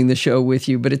missing doing the show with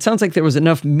you, but it sounds like there was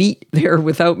enough meat there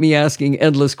without me asking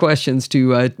endless questions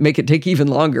to make it take even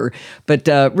longer. But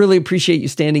really appreciate you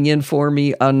standing in for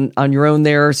me on your own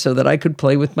there so that I could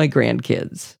play with my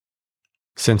grandkids.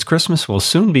 Since Christmas will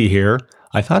soon be here,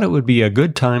 I thought it would be a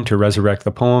good time to resurrect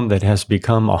the poem that has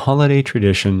become a holiday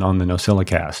tradition on the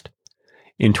NosillaCast.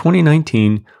 In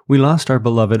 2019, we lost our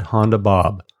beloved Honda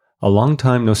Bob, a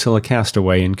longtime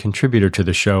NosillaCastaway and contributor to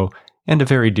the show, and a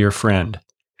very dear friend.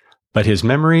 But his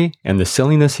memory and the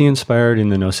silliness he inspired in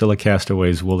the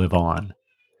NosillaCastaways will live on.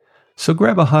 So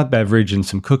grab a hot beverage and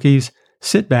some cookies,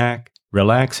 sit back,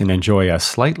 relax, and enjoy a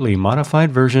slightly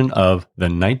modified version of The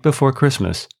Night Before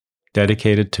Christmas,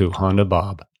 dedicated to Honda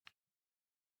Bob.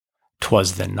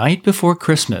 'Twas the night before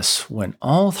Christmas, when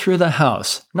all through the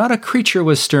house not a creature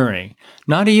was stirring,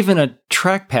 not even a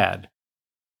trackpad.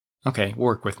 Okay,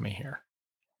 work with me here.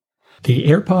 The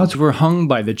AirPods were hung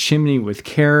by the chimney with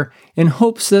care, in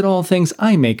hopes that all things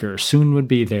iMaker soon would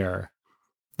be there.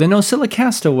 The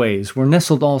NosillaCastaways were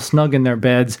nestled all snug in their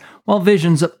beds, while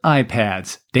visions of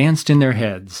iPads danced in their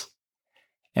heads.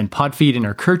 And Podfeet in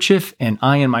her kerchief and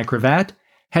I in my cravat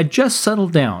had just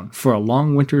settled down for a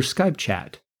long winter Skype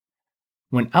chat.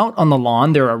 When out on the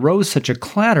lawn there arose such a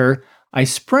clatter, I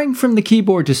sprang from the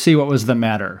keyboard to see what was the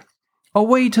matter.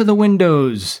 Away to the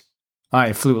windows!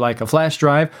 I flew like a flash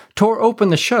drive, tore open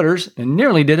the shutters, and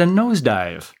nearly did a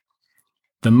nosedive.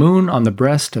 The moon on the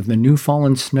breast of the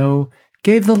new-fallen snow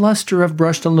gave the luster of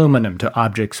brushed aluminum to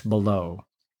objects below.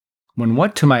 When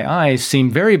what to my eyes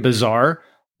seemed very bizarre,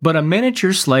 but a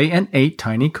miniature sleigh and 8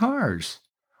 tiny cars.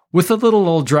 With a little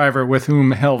old driver with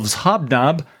whom elves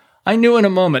hobnob, I knew in a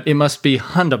moment it must be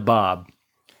Honda Bob.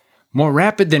 More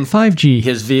rapid than 5G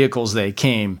his vehicles they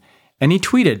came, and he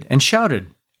tweeted and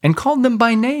shouted and called them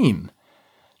by name.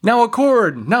 Now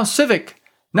Accord, now Civic,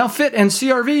 now Fit and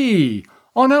CRV,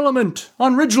 on Element,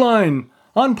 on Ridgeline,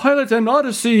 on Pilot and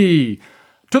Odyssey,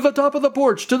 to the top of the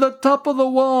porch, to the top of the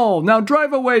wall, now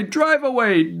drive away, drive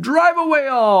away, drive away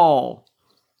all.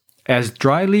 As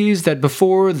dry leaves that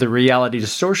before the reality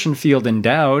distortion field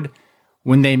endowed,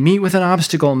 when they meet with an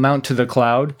obstacle mount to the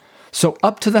cloud, so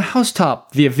up to the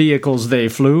housetop the vehicles they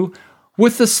flew,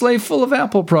 with the sleigh full of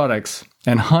Apple products,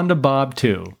 and Honda Bob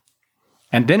too.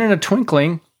 And then in a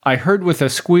twinkling, I heard with a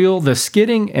squeal the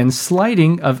skidding and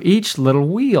sliding of each little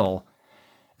wheel.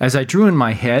 As I drew in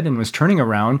my head and was turning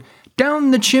around,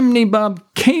 Down the chimney Bob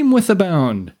came with a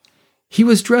bound. He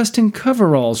was dressed in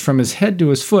coveralls from his head to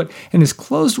his foot, and his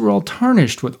clothes were all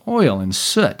tarnished with oil and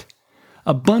soot.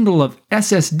 A bundle of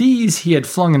SSDs he had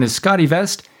flung in his Scotty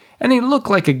vest, and he looked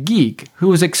like a geek who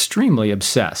was extremely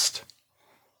obsessed.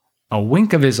 A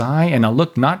wink of his eye and a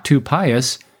look not too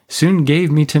pious soon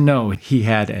gave me to know he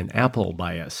had an Apple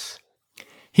bias.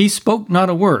 He spoke not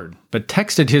a word, but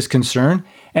texted his concern,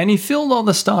 and he filled all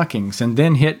the stockings and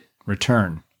then hit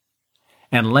return.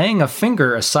 And laying a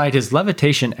finger aside his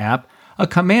levitation app, a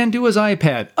command to his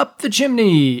iPad, up the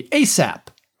chimney, ASAP.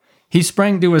 He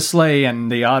sprang to his sleigh,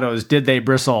 and the autos did they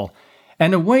bristle,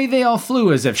 and away they all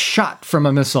flew as if shot from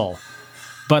a missile.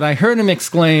 But I heard him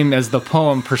exclaim as the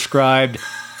poem prescribed,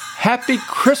 Happy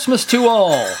Christmas to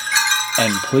all,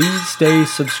 and please stay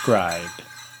subscribed.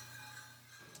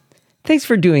 Thanks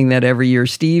for doing that every year,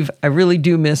 Steve. I really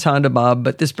do miss Honda Bob,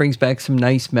 but this brings back some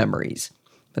nice memories.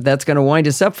 But that's going to wind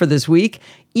us up for this week.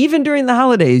 Even during the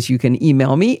holidays, you can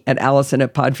email me at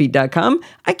allison@podfeet.com.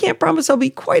 I can't promise I'll be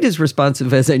quite as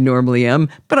responsive as I normally am,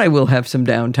 but I will have some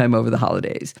downtime over the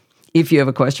holidays. If you have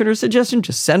a question or suggestion,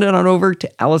 just send it on over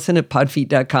to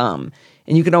allison@podfeet.com.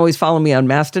 And you can always follow me on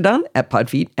Mastodon at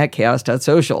podfeet at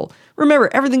chaos.social. Remember,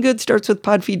 everything good starts with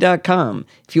podfeet.com.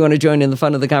 If you want to join in the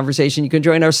fun of the conversation, you can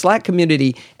join our Slack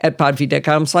community at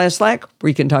podfeet.com/Slack, where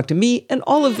you can talk to me and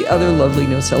all of the other lovely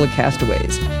Nosilla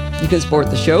castaways. You can support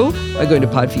the show by going to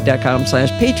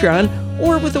podfeet.com/Patreon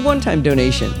or with a one-time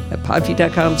donation at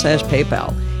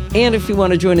podfeet.com/PayPal. And if you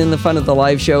want to join in the fun of the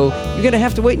live show, you're going to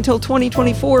have to wait until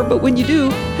 2024. But when you do,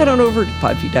 head on over to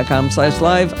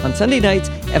podfeet.com/live on Sunday nights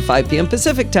at 5 p.m.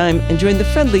 Pacific time and join the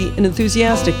friendly and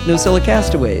enthusiastic Nosilla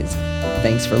castaways.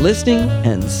 Thanks for listening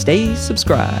and stay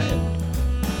subscribed.